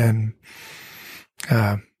 And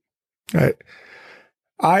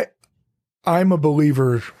I'm a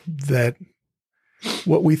believer that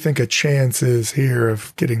what we think a chance is here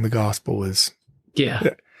of getting the gospel is. Yeah.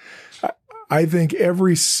 I think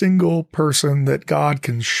every single person that God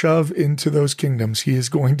can shove into those kingdoms, he is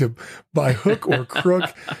going to, by hook or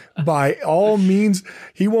crook, by all means,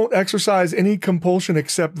 he won't exercise any compulsion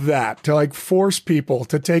except that, to like force people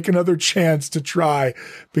to take another chance to try,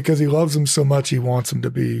 because he loves them so much. He wants them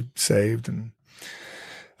to be saved. And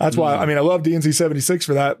that's why, I love DNC 76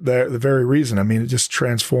 for that, the very reason. It's just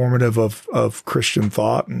transformative of Christian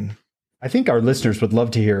thought. And I think our listeners would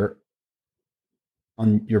love to hear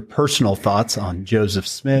on your personal thoughts on Joseph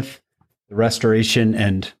Smith, the restoration,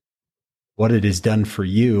 and what it has done for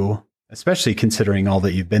you, especially considering all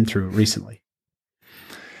that you've been through recently.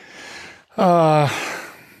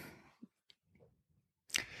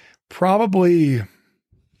 Probably,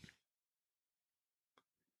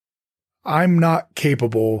 I'm not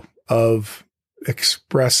capable of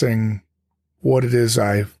expressing what it is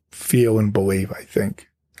I feel and believe, I think.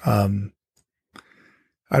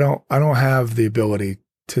 I don't have the ability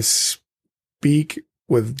to speak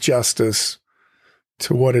with justice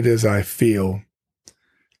to what it is I feel.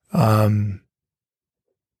 I've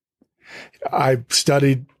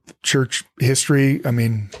studied church history.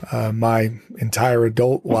 My entire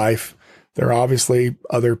adult life. There are obviously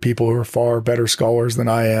other people who are far better scholars than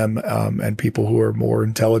I am, and people who are more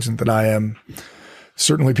intelligent than I am.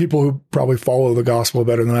 Certainly people who probably follow the gospel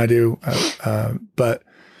better than I do. But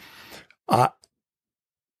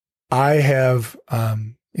I have,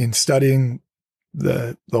 in studying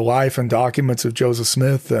the life and documents of Joseph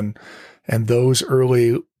Smith and those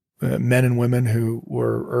early men and women who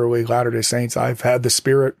were early Latter-day Saints. I've had the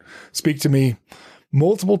Spirit speak to me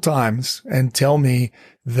multiple times and tell me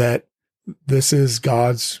that this is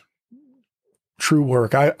God's true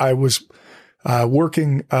work. I was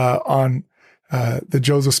working on the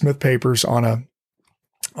Joseph Smith Papers on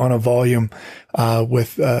a volume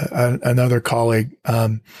with another colleague,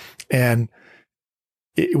 and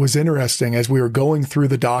it was interesting as we were going through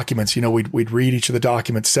the documents. We'd read each of the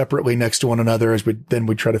documents separately next to one another as we'd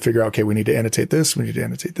try to figure out, okay, we need to annotate this, we need to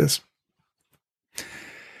annotate this.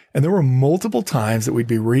 And there were multiple times that we'd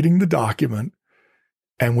be reading the document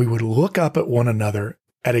and we would look up at one another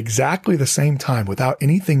at exactly the same time without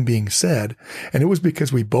anything being said. And it was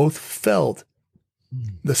because we both felt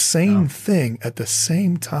the same thing at the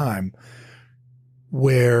same time,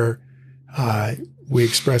 where we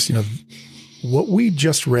expressed, what we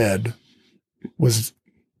just read was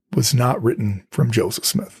not written from Joseph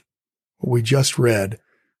Smith. What we just read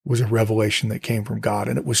was a revelation that came from God,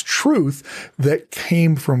 and it was truth that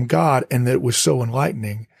came from God, and that it was so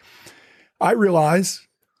enlightening. I realize,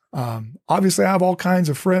 obviously I have all kinds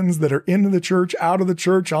of friends that are into the church, out of the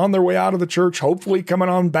church, on their way out of the church, hopefully coming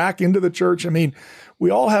on back into the church. I mean, we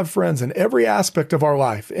all have friends in every aspect of our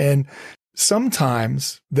life. And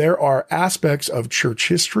sometimes there are aspects of church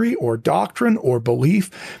history or doctrine or belief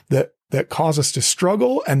that cause us to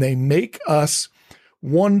struggle, and they make us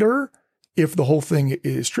wonder if the whole thing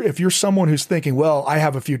is true. If you're someone who's thinking, well, I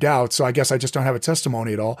have a few doubts, so I guess I just don't have a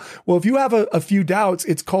testimony at all. Well, if you have a few doubts,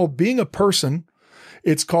 it's called being a person.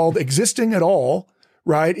 It's called existing at all,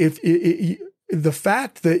 right? The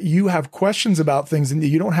fact that you have questions about things and that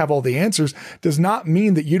you don't have all the answers does not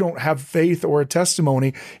mean that you don't have faith or a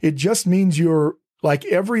testimony. It just means you're like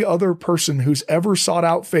every other person who's ever sought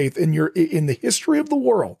out faith in the history of the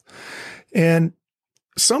world. And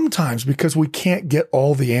sometimes, because we can't get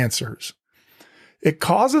all the answers, it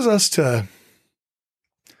causes us to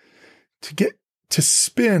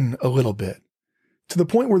spin a little bit, to the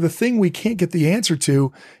point where the thing we can't get the answer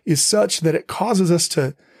to is such that it causes us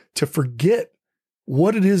to forget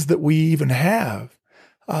what it is that we even have.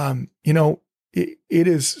 It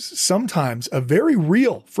is sometimes a very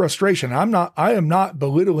real frustration. I am not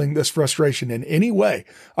belittling this frustration in any way.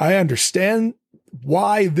 I understand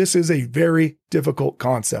why this is a very difficult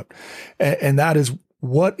concept. And that is,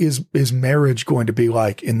 what is marriage going to be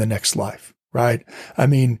like in the next life, right? I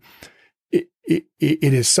mean,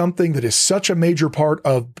 it is something that is such a major part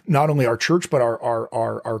of not only our church, but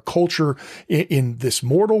our culture in this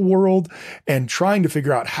mortal world, and trying to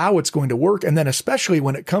figure out how it's going to work. And then especially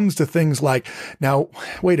when it comes to things like, now,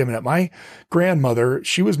 wait a minute, my grandmother,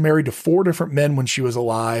 she was married to 4 different men when she was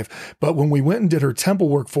alive. But when we went and did her temple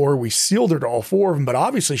work for her, we sealed her to all 4 of them. But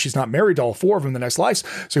obviously she's not married to all 4 of them in the next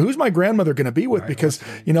life. So who's my grandmother going to be with? Right, because,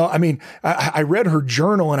 I read her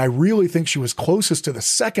journal and I really think she was closest to the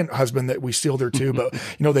second husband that we sealed her to. But,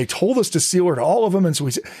 they told us to seal her to all of them. And so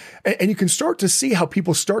and you can start to see how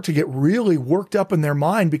people start to get really worked up in their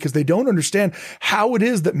mind because they don't understand how it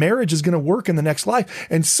is that marriage is going to work in the next life.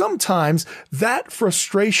 And sometimes that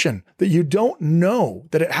frustration that you don't know,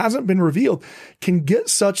 that it hasn't been revealed, can get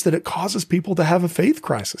such that it causes people to have a faith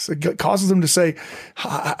crisis. It causes them to say,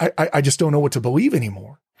 I just don't know what to believe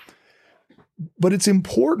anymore. But it's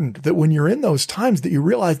important that when you're in those times that you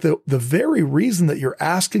realize that the very reason that you're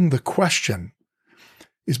asking the question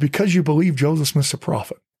is because you believe Joseph Smith's a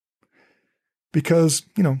prophet. Because,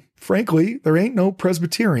 frankly, there ain't no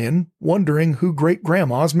Presbyterian wondering who great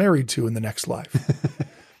grandma's married to in the next life.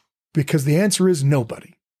 Because the answer is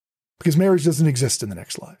nobody. Because marriage doesn't exist in the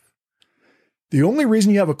next life. The only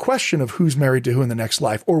reason you have a question of who's married to who in the next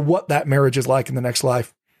life, or what that marriage is like in the next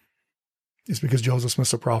life, is because Joseph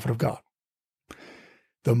Smith's a prophet of God.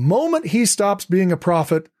 The moment he stops being a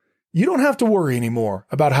prophet, you don't have to worry anymore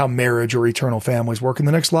about how marriage or eternal families work in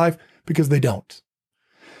the next life, because they don't.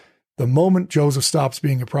 The moment Joseph stops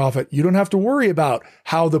being a prophet, you don't have to worry about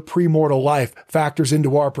how the premortal life factors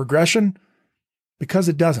into our progression, because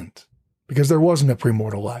it doesn't. Because there wasn't a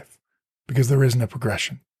premortal life. Because there isn't a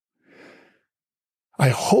progression. I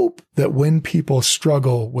hope that when people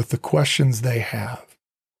struggle with the questions they have,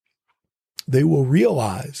 they will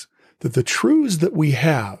realize that the truths that we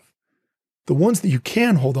have, the ones that you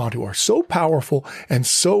can hold on to, are so powerful and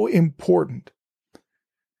so important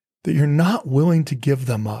that you're not willing to give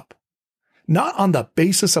them up. Not on the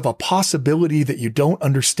basis of a possibility that you don't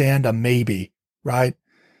understand, a maybe, right?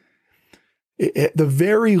 At the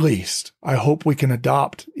very least, I hope we can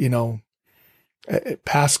adopt,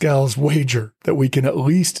 Pascal's wager, that we can at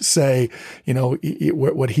least say,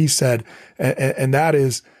 what he said. And that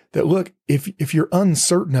is that, look, if you're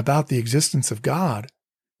uncertain about the existence of God,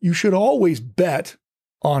 you should always bet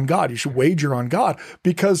on God. You should wager on God,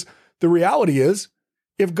 because the reality is,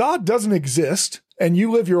 if God doesn't exist and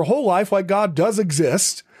you live your whole life like God does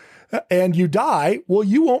exist and you die, well,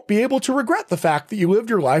 you won't be able to regret the fact that you lived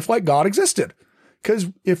your life like God existed.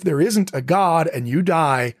 Because if there isn't a God and you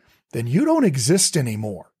die, then you don't exist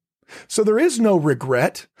anymore. So there is no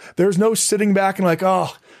regret. There's no sitting back and like,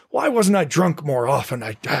 oh, why wasn't I drunk more often?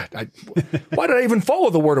 Why did I even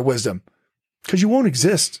follow the word of wisdom? Because you won't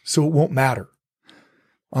exist, so it won't matter.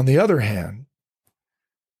 On the other hand,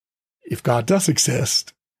 if God does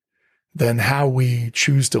exist, then how we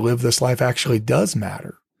choose to live this life actually does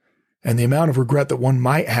matter. And the amount of regret that one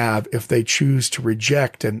might have if they choose to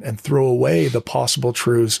reject and throw away the possible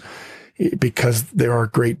truths because there are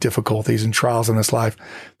great difficulties and trials in this life,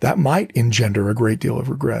 that might engender a great deal of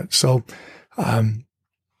regret. So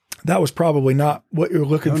that was probably not what you're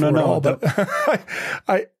looking for at all. But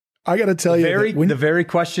I got to tell you, the very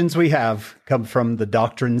questions we have come from the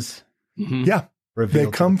doctrines. Mm-hmm. Yeah.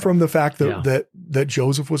 They come from the fact that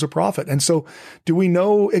Joseph was a prophet. And so do we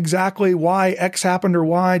know exactly why X happened or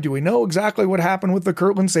Y? Do we know exactly what happened with the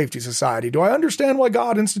Kirtland Safety Society? Do I understand why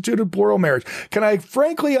God instituted plural marriage? Can I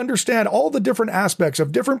frankly understand all the different aspects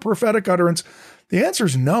of different prophetic utterance? The answer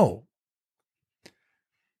is no.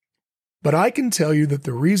 But I can tell you that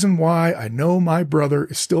the reason why I know my brother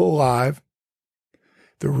is still alive,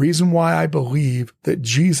 the reason why I believe that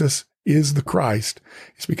Jesus is the Christ,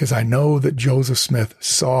 is because I know that Joseph Smith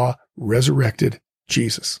saw resurrected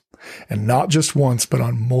Jesus, and not just once, but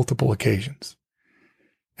on multiple occasions.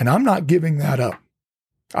 And I'm not giving that up.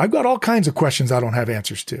 I've got all kinds of questions I don't have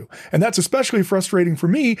answers to. And that's especially frustrating for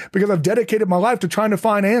me because I've dedicated my life to trying to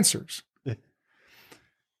find answers.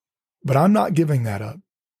 But I'm not giving that up.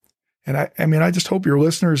 And I just hope your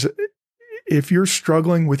listeners, if you're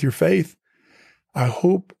struggling with your faith, I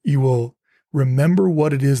hope you will remember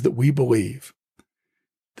what it is that we believe,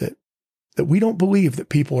 that we don't believe that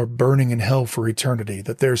people are burning in hell for eternity,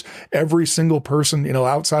 that there's every single person,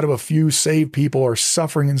 outside of a few saved people are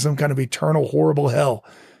suffering in some kind of eternal, horrible hell.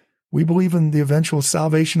 We believe in the eventual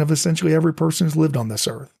salvation of essentially every person who's lived on this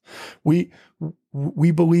earth. We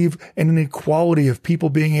believe in an equality of people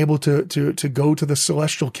being able to go to the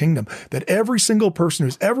celestial kingdom, that every single person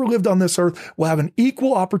who's ever lived on this earth will have an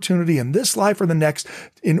equal opportunity in this life or the next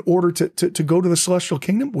in order to go to the celestial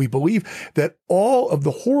kingdom. We believe that all of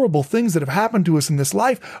the horrible things that have happened to us in this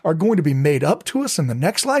life are going to be made up to us in the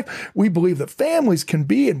next life. We believe that families can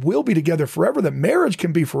be and will be together forever, that marriage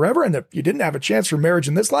can be forever, and that if you didn't have a chance for marriage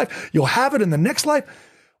in this life, you'll have it in the next life.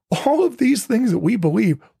 All of these things that we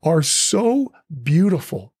believe are so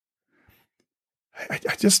beautiful.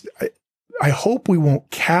 I hope we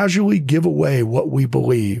won't casually give away what we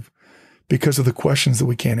believe because of the questions that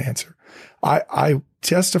we can't answer. I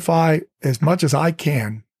testify as much as I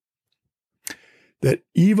can that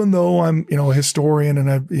even though I'm, a historian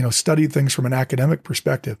and I've, studied things from an academic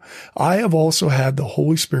perspective, I have also had the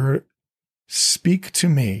Holy Spirit speak to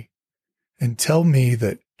me and tell me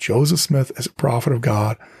that Joseph Smith is a prophet of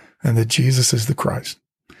God and that Jesus is the Christ.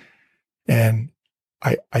 And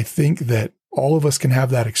I think that all of us can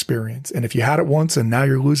have that experience. And if you had it once and now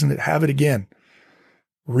you're losing it, have it again.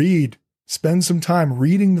 Spend some time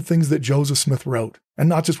reading the things that Joseph Smith wrote, and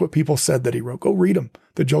not just what people said that he wrote. Go read them.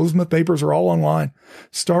 The Joseph Smith papers are all online.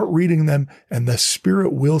 Start reading them, and the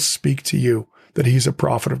Spirit will speak to you that he's a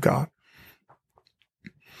prophet of God.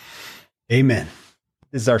 Amen.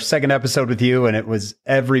 This is our second episode with you, and it was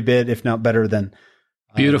every bit, if not better than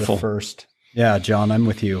beautiful. The first. Yeah, John, I'm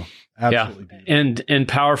with you. Absolutely. Yeah. And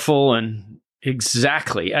powerful, and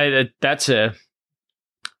exactly.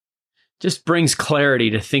 Just brings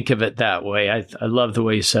clarity to think of it that way. I love the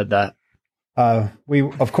way you said that. We,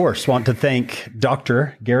 of course, want to thank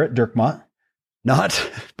Dr. Garrett Dirkmaat,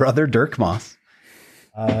 not Brother Dirk Moss,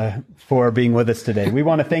 for being with us today. We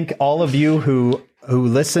want to thank all of you who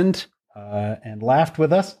listened and laughed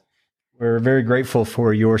with us. We're very grateful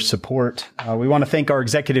for your support. We want to thank our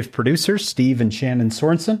executive producers, Steve and Shannon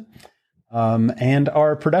Sorensen, and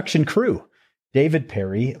our production crew, David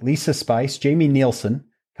Perry, Lisa Spice, Jamie Nielsen,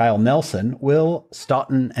 Kyle Nelson, Will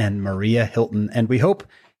Stoughton, and Maria Hilton. And we hope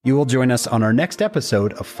you will join us on our next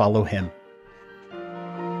episode of Follow Him.